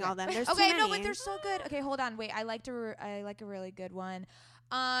not doing questions. all them. There's too Okay, no, many. but they're so good. Okay, hold on, wait. I like a really good one.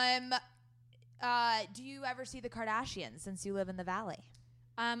 Do you ever see the Kardashians since you live in the Valley?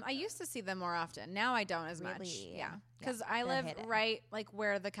 I used to see them more often. Now I don't as much. Really? Yeah, Yeah, because I they're live hidden. right like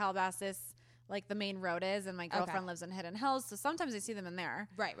where the Calabasas, like the main road is, and my girlfriend lives in Hidden Hills. So sometimes I see them in there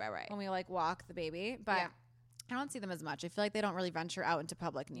Right. when we like walk the baby, but Yeah. I don't see them as much. I feel like they don't really venture out into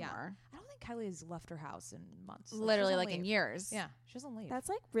public anymore. I don't think Kylie's left her house in months. Literally, she like doesn't in leave. years. Yeah, she doesn't leave. That's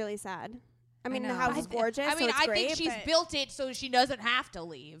like really sad. I mean, the know. house is gorgeous. I mean, so it's I great, think she's but- built it so she doesn't have to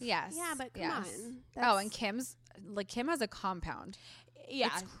leave. Yes. Yeah, but come yes. on. Oh, and Kim's Kim has a compound. Yeah,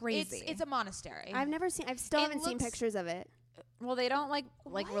 It's crazy. It's a monastery. I've never seen. I still It haven't seen looks- pictures of it. Well, they don't like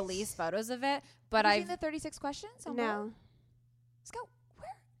What? release photos of it, but Have you I've seen the 36 questions? on No, Vogue? Let's go.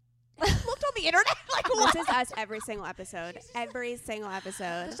 Where? Looked on the internet. Like what? this is us every single episode. Every single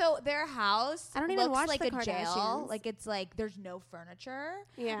episode. So their house I don't even looks watch like the a jail. Kardashians. Like it's like there's no furniture.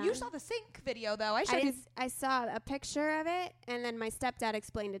 Yeah. You saw the sink video though. I I, showed you. didn't, I saw a picture of it, and then my stepdad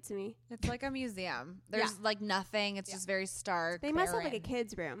explained it to me. it's like a museum. There's like nothing. It's just very stark. They must have like a barren.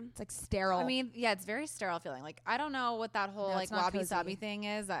 kid's room. It's like sterile. I mean, yeah, it's very sterile feeling. Like I don't know what that whole No, like it's not wabi cozy. sabi thing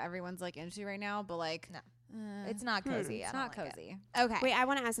is that everyone's like into right now, but like No. it's not cozy. it's I not don't like cozy. it. Okay. Wait, I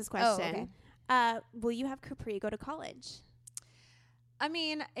want to ask this Oh, question. okay. Will you have Capri go to college? I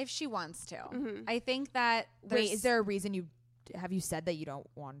mean, if she wants to, Mhm. I think that. Wait, is there a reason you have you said that you don't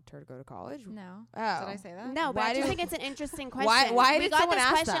want her to go to college? no? Oh. Did I say that? No, but Why I just do- think it's an interesting question. why we did got someone this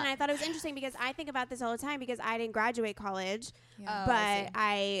ask question, that? and I thought it was interesting because I think about this all the time because I didn't graduate college, Oh, but I see.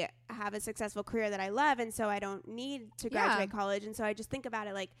 I have a successful career that I love, and so I don't need to graduate college. And so I just think about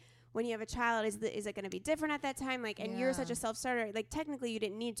it like, when you have a child, is it going to be different at that time? Like, and you're such a self-starter. Like, technically, you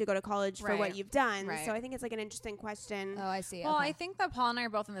didn't need to go to college for what Right. you've done. Right. So I think it's like an interesting question. Oh, I see. Well, okay. I think that Paul and I are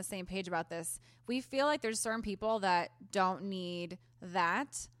both on the same page about this. We feel like there's certain people that don't need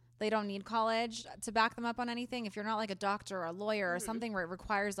that. They don't need college to back them up on anything. If you're not like a doctor or a lawyer or something where it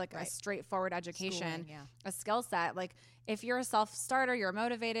requires like a straightforward education, Schooling, yeah. a skill set, like if you're a self-starter, you're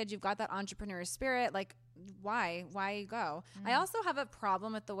motivated, you've got that entrepreneur spirit, like why go? I also have a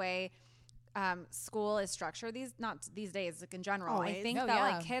problem with the way school is structured these days, like in general. I Always. think Oh, that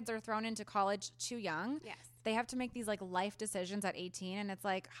yeah. like kids are thrown into college too young. Yes. they have to make these like life decisions at 18. And it's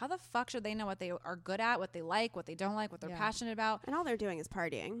like, how the fuck should they know what they are good at, what they like, what they don't like, what they're passionate about? And all they're doing is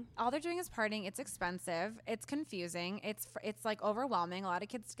partying. It's expensive. It's confusing. It's like overwhelming. A lot of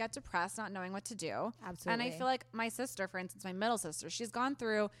kids get depressed not knowing what to do. Absolutely. And I feel like my sister, for instance, my middle sister, she's gone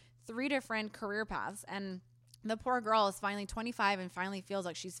through 3 different career paths, and the poor girl is finally 25 and finally feels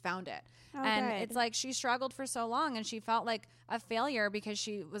like she's found it. And it's like she struggled for so long and she felt like a failure because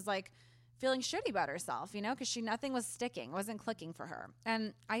she was like feeling shitty about herself, you know, because nothing was sticking, wasn't clicking for her.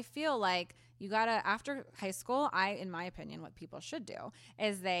 And I feel like you gotta, after high school, in my opinion, what people should do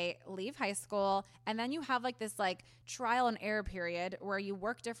is they leave high school and then you have like this like trial and error period where you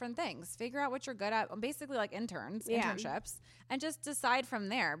work different things, figure out what you're good at, basically like internships, and just decide from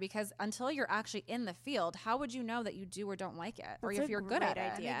there. Because until you're actually in the field, how would you know that you do or don't like it, or if you're good at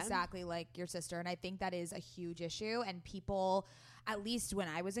it? Exactly, like your sister. And I think that is a huge issue. And people, at least when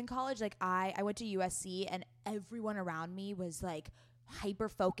I was in college, like I went to USC and everyone around me was like hyper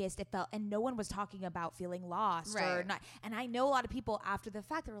focused. It felt, and no one was talking about feeling lost or not. And I know a lot of people after the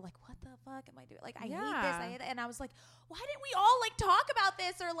fact, they were like, what the fuck am I doing? Like, I hate this. And I was like, why didn't we all like talk about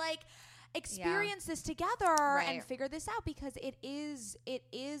this or like experience this together and figure this out? Because it is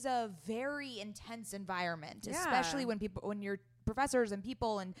a very intense environment, especially when you're professors and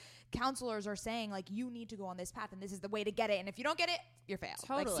people and counselors are saying like, you need to go on this path and this is the way to get it, and if you don't get it, you're failed.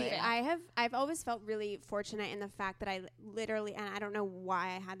 Totally. Like, I've always felt really fortunate in the fact that I literally, and I don't know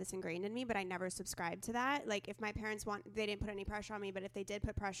why I had this ingrained in me, but I never subscribed to that. Like, if my parents they didn't put any pressure on me, but if they did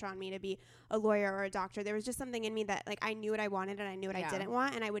put pressure on me to be a lawyer or a doctor, there was just something in me that like I knew what I wanted and I knew what I didn't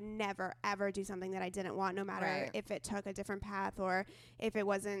want, and I would never ever do something that I didn't want, no matter if it took a different path or if it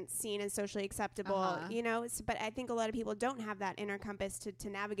wasn't seen as socially acceptable, you know. But I think a lot of people don't have that inner compass to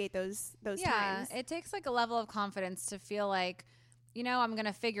navigate those times. It takes like a level of confidence to feel like, you know, I'm going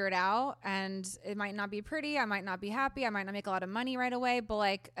to figure it out, and it might not be pretty. I might not be happy. I might not make a lot of money right away, but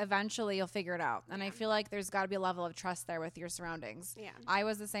like eventually you'll figure it out. And I feel like there's got to be a level of trust there with your surroundings. Yeah. I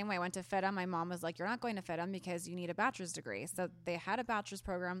was the same way. I went to FIDM. My mom was like, you're not going to FIDM because you need a bachelor's degree. So they had a bachelor's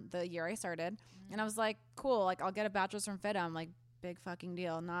program the year I started. And I was like, cool, like I'll get a bachelor's from FIDM. Like, big fucking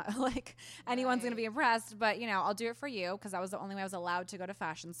deal. Not like anyone's going to be impressed, but you know, I'll do it for you, because that was the only way I was allowed to go to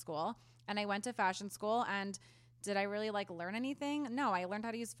fashion school. And I went to fashion school, and did I really like learn anything? No, I learned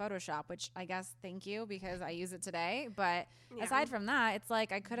how to use Photoshop, which I guess thank you, because I use it today. But aside from that, it's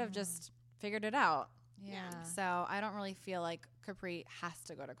like I could have just figured it out. Yeah. So I don't really feel like Capri has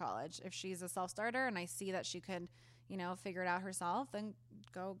to go to college. If she's a self-starter and I see that she could, you know, figure it out herself, then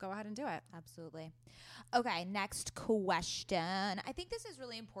go ahead and do it. Absolutely. Okay, next question. I think this is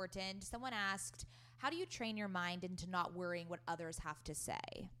really important. Someone asked, how do you train your mind into not worrying what others have to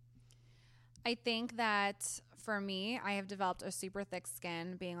say? I think that for me, I have developed a super thick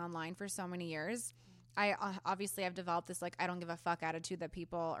skin being online for so many years. I obviously I've developed this like I don't give a fuck attitude that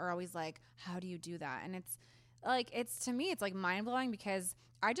people are always like, how do you do that? And it's like, to me, it's like mind blowing, because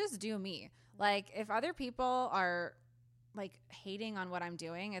I just do me. Like, if other people are like hating on what I'm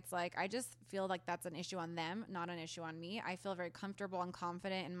doing, it's like I just feel like that's an issue on them, not an issue on me. I feel very comfortable and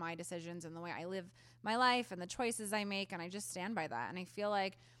confident in my decisions and the way I live my life and the choices I make, and I just stand by that. And I feel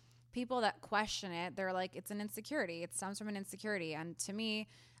like people that question it, they're like, it's an insecurity. It stems from an insecurity. And to me,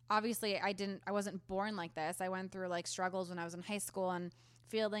 obviously I wasn't born like this. I went through like struggles when I was in high school and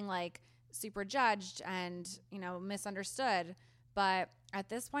feeling like super judged and, you know, misunderstood. But at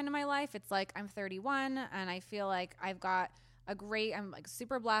this point in my life, it's like I'm 31 and I feel like I've got I'm like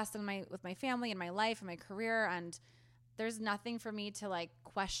super blessed with my family and my life and my career, and there's nothing for me to like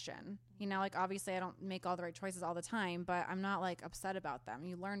question, you know, like obviously I don't make all the right choices all the time, but I'm not like upset about them.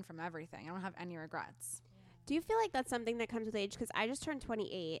 You learn from everything. I don't have any regrets. Do you feel like that's something that comes with age? Because I just turned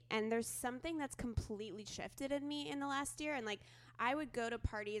 28, and there's something that's completely shifted in me in the last year. And like, I would go to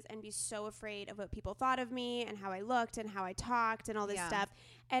parties and be so afraid of what people thought of me and how I looked and how I talked and all this stuff.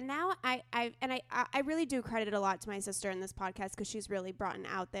 And now I really do credit a lot to my sister in this podcast, because she's really brought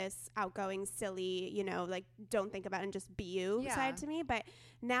out this outgoing, silly, you know, like don't think about it and just be you side to me. But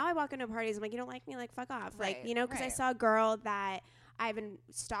now I walk into parties, I'm like, you don't like me? Like, fuck off. Right, like, you know, because I saw a girl that I've been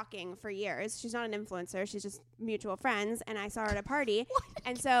stalking for years. She's not an influencer. She's just mutual friends. And I saw her at a party.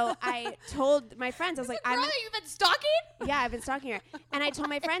 And so I told my friends, I was like, you've been stalking? Yeah, I've been stalking her. And I told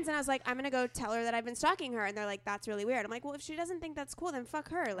my friends, and I was like, I'm going to go tell her that I've been stalking her. And they're like, that's really weird. I'm like, well, if she doesn't think that's cool, then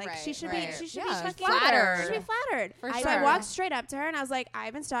fuck her. Like, she should be fucking flattered. She should be flattered. For sure. So I walked straight up to her and I was like,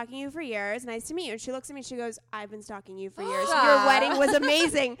 I've been stalking you for years. Nice to meet you. And she looks at me, she goes, I've been stalking you for years. Your wedding was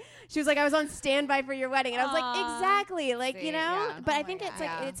amazing. She was like, I was on standby for your wedding. And I was like, exactly. Like, you know, But Oh I my think it's God.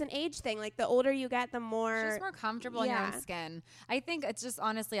 like it's an age thing. Like the older you get, the more Just more comfortable in your own skin. I think it's just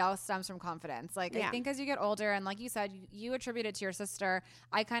honestly all stems from confidence. Like I think as you get older, and like you said, you attribute it to your sister.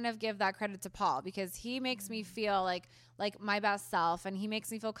 I kind of give that credit to Paul because he makes me feel like my best self, and he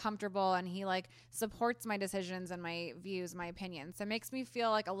makes me feel comfortable, and he like supports my decisions and my views, my opinions. So it makes me feel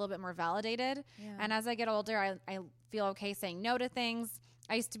like a little bit more validated. Yeah. And as I get older, I feel okay saying no to things.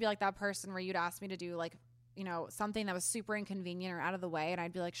 I used to be like that person where you'd ask me to do like, you know, something that was super inconvenient or out of the way, and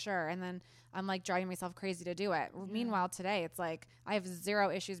I'd be like, sure. And then I'm like driving myself crazy to do it. Yeah. Meanwhile, today it's like I have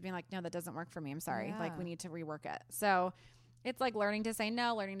zero issues being like, no, that doesn't work for me. I'm sorry. Yeah. Like we need to rework it. So it's like learning to say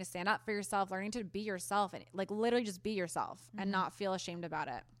no, learning to stand up for yourself, learning to be yourself, and like literally just be yourself and not feel ashamed about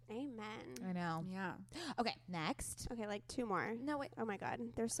it. Amen. I know. Yeah. Okay, next. Okay, like 2 more. No, wait. Oh my God.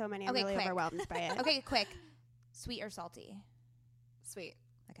 There's so many. I'm Okay, really quick. overwhelmed by it. Okay, quick. Sweet or salty? Sweet.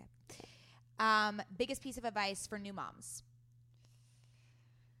 Okay. Biggest piece of advice for new moms?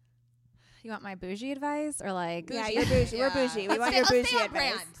 You want my bougie advice or like? Yeah, you're bougie. Yeah. We're bougie. We want Let's your stay bougie on advice.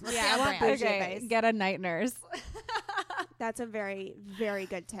 brand. Let's Yeah, stay I on want brand. bougie advice. Get a night nurse. That's a very, very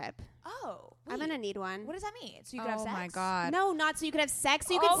good tip. Oh, I'm wait. going to need one. What does that mean? So you can have Oh sex? my God. No, not so you could have sex.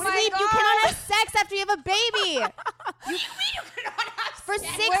 So you Oh could my sleep. You God. cannot have sex after you have a baby. You mean you cannot have For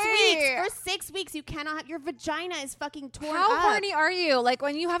sex? 6 Wait. weeks. For 6 weeks, you cannot have. Your vagina is fucking torn How up. horny are you? Like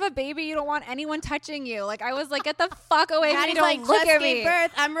when you have a baby, you don't want anyone touching you. Like I was like, get the fuck away from me. Maddie's Don't like, look just at gave me.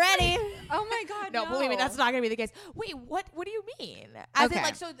 birth. I'm ready. Oh my God. No, believe me, that's not going to be the case. Wait, what do you mean? As in, Okay.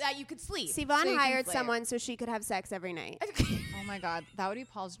 like, so that you could sleep. Sivan So you can hired sleep. someone so she could have sex every night. Oh my God. That would be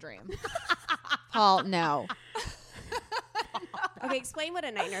Paul's dream. Paul, no. Okay, explain what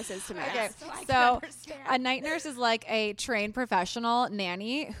a night nurse is to me. Okay, So I can so understand. a night nurse is like a trained professional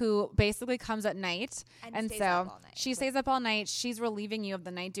nanny who basically comes at night, And stays up so all night. she stays up all night. She's relieving you of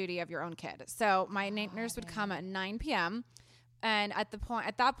the night duty of your own kid. So my night nurse would come at 9 p.m. And at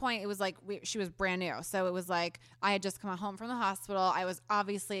that point, it was like she was brand new. So it was like I had just come home from the hospital. I was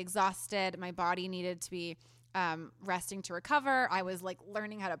obviously exhausted. My body needed to be resting to recover. I was like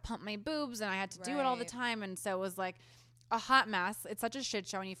learning how to pump my boobs, and I had to do it all the Right. time. And so it was like a hot mess. It's such a shit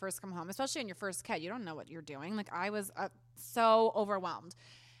show when you first come home, especially in your first kid. You don't know what you're doing. Like I was so overwhelmed.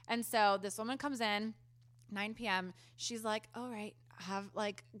 And so this woman comes in 9 p.m. She's like, all right, have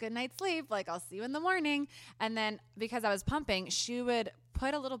like good night's sleep. Like I'll see you in the morning. And then because I was pumping, she would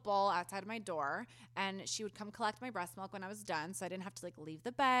put a little bowl outside my door, and she would come collect my breast milk when I was done. So I didn't have to like leave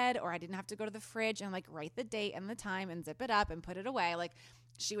the bed, or I didn't have to go to the fridge and like write the date and the time and zip it up and put it away. Like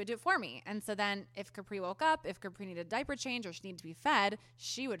she would do it for me. And so then if Capri woke up, if Capri needed a diaper change or she needed to be fed,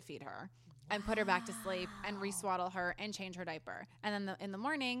 she would feed her and put her back to sleep and reswaddle her and change her diaper. And then in the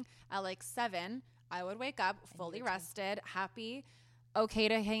morning at like 7, I would wake up fully rested, happy, okay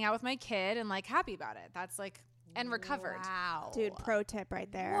to hang out with my kid, and like happy about it. That's like, and recovered. Wow. Dude, pro tip right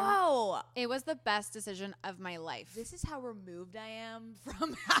there. Whoa. It was the best decision of my life. This is how removed I am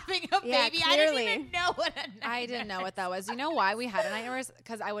from having a Yeah, baby. I didn't clearly. even know what a night I didn't know what that was. You know why we had a night nurse?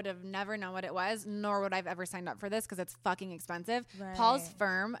 Because I would have never known what it was, nor would I've ever signed up for this because it's fucking expensive. Right. Paul's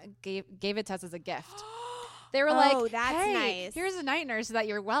firm gave it to us as a gift. They were Oh, like, that's hey, nice. here's a night nurse so that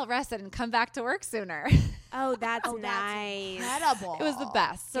you're well rested and come back to work sooner. Oh, that's Oh, that's nice. incredible. It was the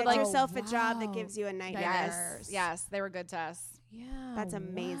best. So Get like, yourself a job that wow. gives you a night Night nurse. nurse. yes, they were good to us. Yeah. That's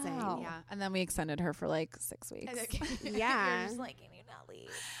amazing. Wow. Yeah, and then we extended her for like 6 weeks. Yeah. You're just like, can you not leave?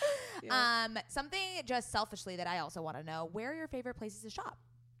 Yeah. Something just selfishly that I also want to know, where are your favorite places to shop?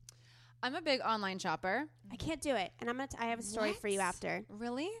 I'm a big online shopper. I can't do it. And I have a story for you What? after.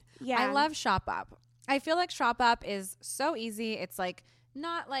 Really? Yeah. I love Shop Up. I feel like Shop Up is so easy. It's like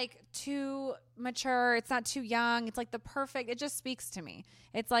not like too mature. It's not too young. It's like the perfect, it just speaks to me.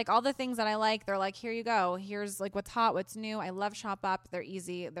 It's like all the things that I like. They're like, here you go. Here's like what's hot, what's new. I love Shop Up. They're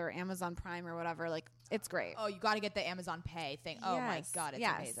easy. They're Amazon Prime or whatever. Like it's great. Oh, you got to get the Amazon Pay thing. Oh my Yes, God, it's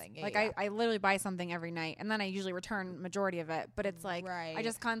yes. amazing. Yeah, like yeah. I literally buy something every night, and then I usually return majority of it. But it's like I Right.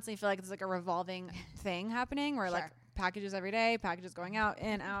 just constantly feel like it's like a revolving thing happening where like Sure. packages every day, packages going out,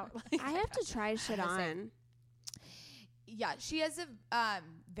 in, out. Like, I have to try shit I'm the same. on. Yeah, she has a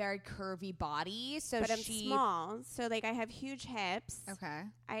very curvy body, so But I'm she small. So, like, I have huge hips. okay.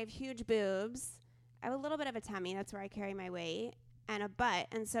 I have huge boobs. I have a little bit of a tummy. That's where I carry my weight. And a butt.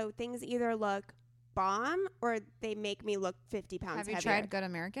 And so things either look bomb or they make me look 50 pounds Have you heavier. tried Good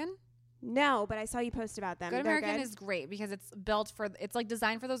American? No, but I saw you post about them. Good They're American good? is great because it's built for, it's like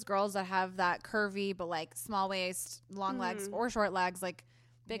designed for those girls that have that curvy but like small waist, long legs or short legs, like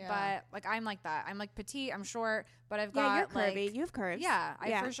big Yeah. butt. Like I'm like that. I'm like petite. I'm short, but I've got you're curvy. like, You have curves. yeah,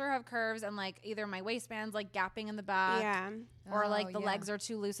 I for sure have curves, and like either my waistband's like gapping in the back. Yeah. Or like Oh, the yeah. legs are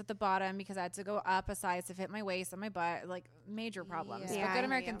too loose at the bottom because I had to go up a size to fit my waist and my butt. Like major problems. Yeah, But I Good know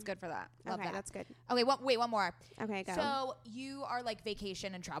American's you. good for that. Love Okay, that. that's good. Okay, wait, one more. Okay, go. So you are like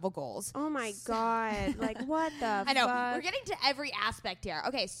vacation and travel goals. Oh my God. Like, what the I know. fuck? We're getting to every aspect here.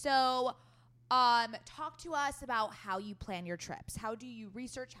 Okay, so talk to us about how you plan your trips. How do you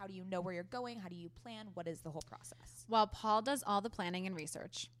research? How do you know where you're going? How do you plan? What is the whole process? Well, Paul does all the planning and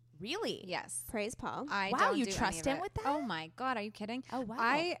research. Really? Yes. Praise Paul. I Wow, don't you do trust any of him it. with that? Oh my God, are you kidding? Oh, wow.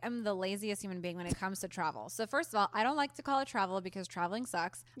 I am the laziest human being when it comes to travel. So first of all, I don't like to call it travel because traveling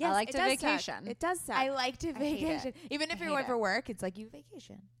sucks. I like it to does suck. vacation. It does suck. I like to hate it. vacation. Even if I you're hate going for it. work, it's like you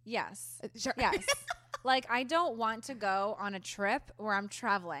vacation. Yes. Sure. Yes. Like, I don't want to go on a trip where I'm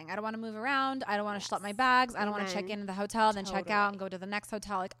traveling. I don't want to move around. I don't want to schlep my bags. I don't want to check Amen. into the hotel, then check out and go to the next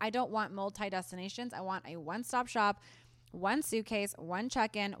hotel. Like, I don't want multi-destinations. I want a one-stop shop, one suitcase, one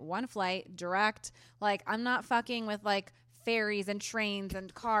check-in, one flight, direct. Like, I'm not fucking with, like, ferries and trains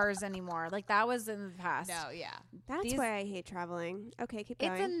and cars anymore. Like, that was in the past. No, yeah. That's these- why I hate traveling. Okay, keep It's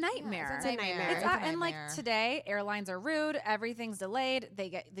going. a nightmare. it's a nightmare. It's It's a and like nightmare. today, airlines are rude. Everything's delayed.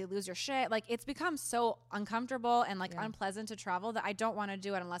 They lose your shit. Like it's become so uncomfortable and like unpleasant to travel that I don't want to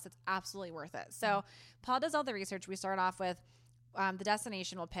do it unless it's absolutely worth it. So Paul does all the research. We start off with the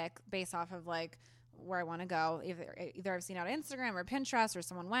destination we'll pick based off of like where I want to go. Either I've seen it on Instagram or Pinterest or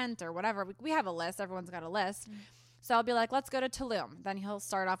someone went or whatever. We have a list. Everyone's got a list. So I'll be like, let's go to Tulum. Then he'll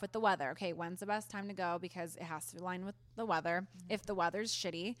start off with the weather. Okay, when's the best time to go? Because it has to align with the weather. If the weather's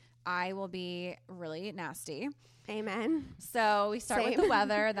shitty, I will be really nasty. Amen. So we start with Same. the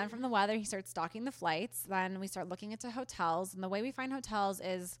weather. Then from the weather, he starts stocking the flights. Then we start looking into hotels. And the way we find hotels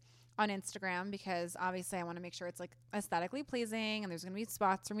is on Instagram because obviously I want to make sure it's like aesthetically pleasing and there's going to be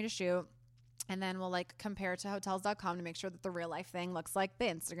spots for me to shoot. And then we'll like compare to hotels.com to make sure that the real life thing looks like the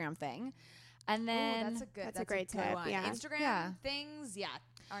Instagram thing. And then That's a great tip, one. yeah. Instagram Yeah. things,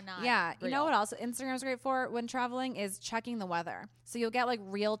 are not. yeah, you know real. what else Instagram's great for when traveling is checking the weather. So you'll get like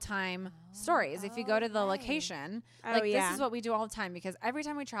real time stories if you go to the location. Oh, Like yeah. this is what we do all the time because every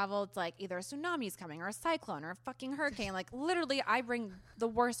time we travel, it's like either a tsunami's coming or a cyclone or a fucking hurricane. Like literally, I bring the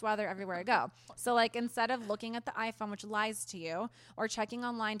worst weather everywhere I go. So like instead of looking at the iPhone, which lies to you, or checking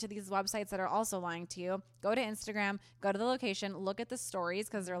online to these websites that are also lying to you, go to Instagram, go to the location, look at the stories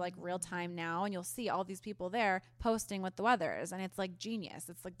because they're like real time now, and you'll see all these people there posting what the weather is, and it's like genius.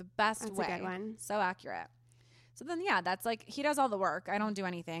 It's like the best That's a way. good one. So accurate. So then, yeah, that's like he does all the work. I don't do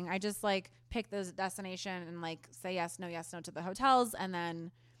anything. I just like pick the destination and like say yes, no to the hotels, and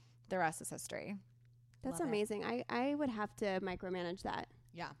then the rest is history. That's Love it. amazing. I would have to micromanage that.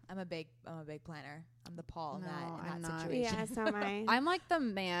 Yeah, I'm a big planner. I'm the Paul in No, that I'm not. situation. Yeah, so am I. I'm like the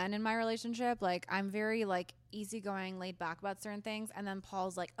man in my relationship. Like I'm very like easygoing, laid back about certain things, and then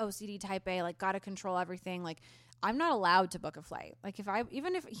Paul's like OCD type A, like gotta control everything. Like I'm not allowed to book a flight. Like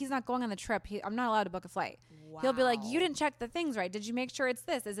even if he's not going on the trip, I'm not allowed to book a flight. He'll be like, you didn't check the things right. Did you make sure it's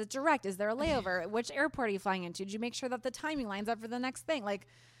this? Is it direct? Is there a layover? Which airport are you flying into? Did you make sure that the timing lines up for the next thing? Like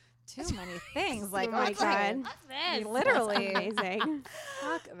too many things. Like Oh my God. literally. Amazing.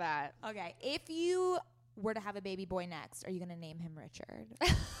 Fuck that. Okay, if you were to have a baby boy next, are you going to name him Richard?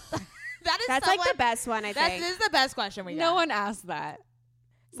 That's That's like the best one, I This think. is the best question we got. No one asked that.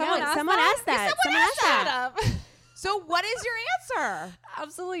 Someone asked that. Someone asked that. So what is your answer?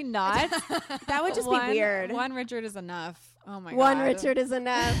 Absolutely not. That would just be weird. One Richard is enough. Oh my god. One Richard is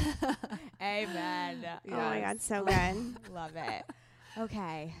enough. Amen. Oh my God, so good. Love it.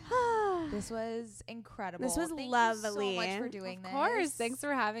 Okay. This was incredible. This was Thank you lovely. so much for doing this. Of course. Thanks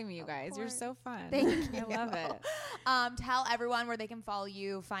for having me, you guys. You're course. so fun. Thank I love it. Tell everyone where they can follow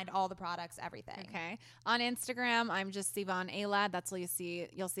you, find all the products, everything. Okay. On Instagram, I'm just Sivan Ayla. That's where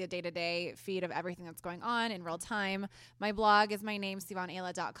you'll see a day-to-day feed of everything that's going on in real time. My blog is my name,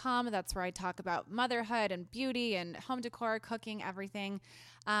 sivanayla.com. That's where I talk about motherhood and beauty and home decor, cooking, everything.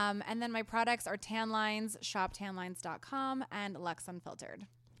 And then my products are tan lines, shoptanlines.com, and Lux Unfiltered.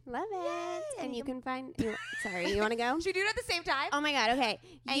 Love it. And you can find. Sorry, you want to go? Should we do it at the same time? Oh my God. Okay.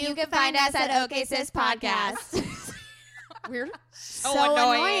 And you can find us at OK Sis Podcast. We're So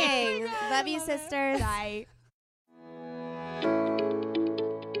annoying. Love you, sisters. Bye.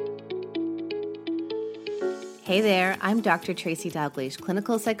 Hey there, I'm Dr. Tracy Dalgleish,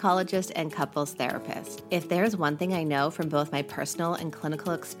 clinical psychologist and couples therapist. If there's one thing I know from both my personal and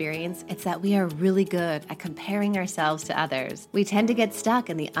clinical experience, it's that we are really good at comparing ourselves to others. We tend to get stuck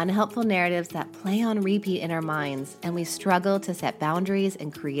in the unhelpful narratives that play on repeat in our minds, and we struggle to set boundaries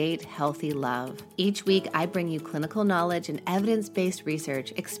and create healthy love. Each week, I bring you clinical knowledge and evidence-based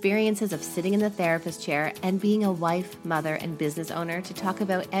research, experiences of sitting in the therapist chair, and being a wife, mother, and business owner to talk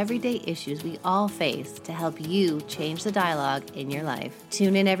about everyday issues we all face to help you change the dialogue in your life.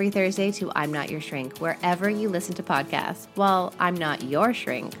 Tune in every Thursday to I'm Not Your Shrink, wherever you listen to podcasts. While I'm not your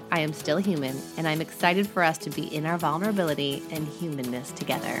shrink, I am still human, and I'm excited for us to be in our vulnerability and humanness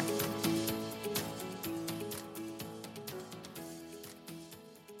together.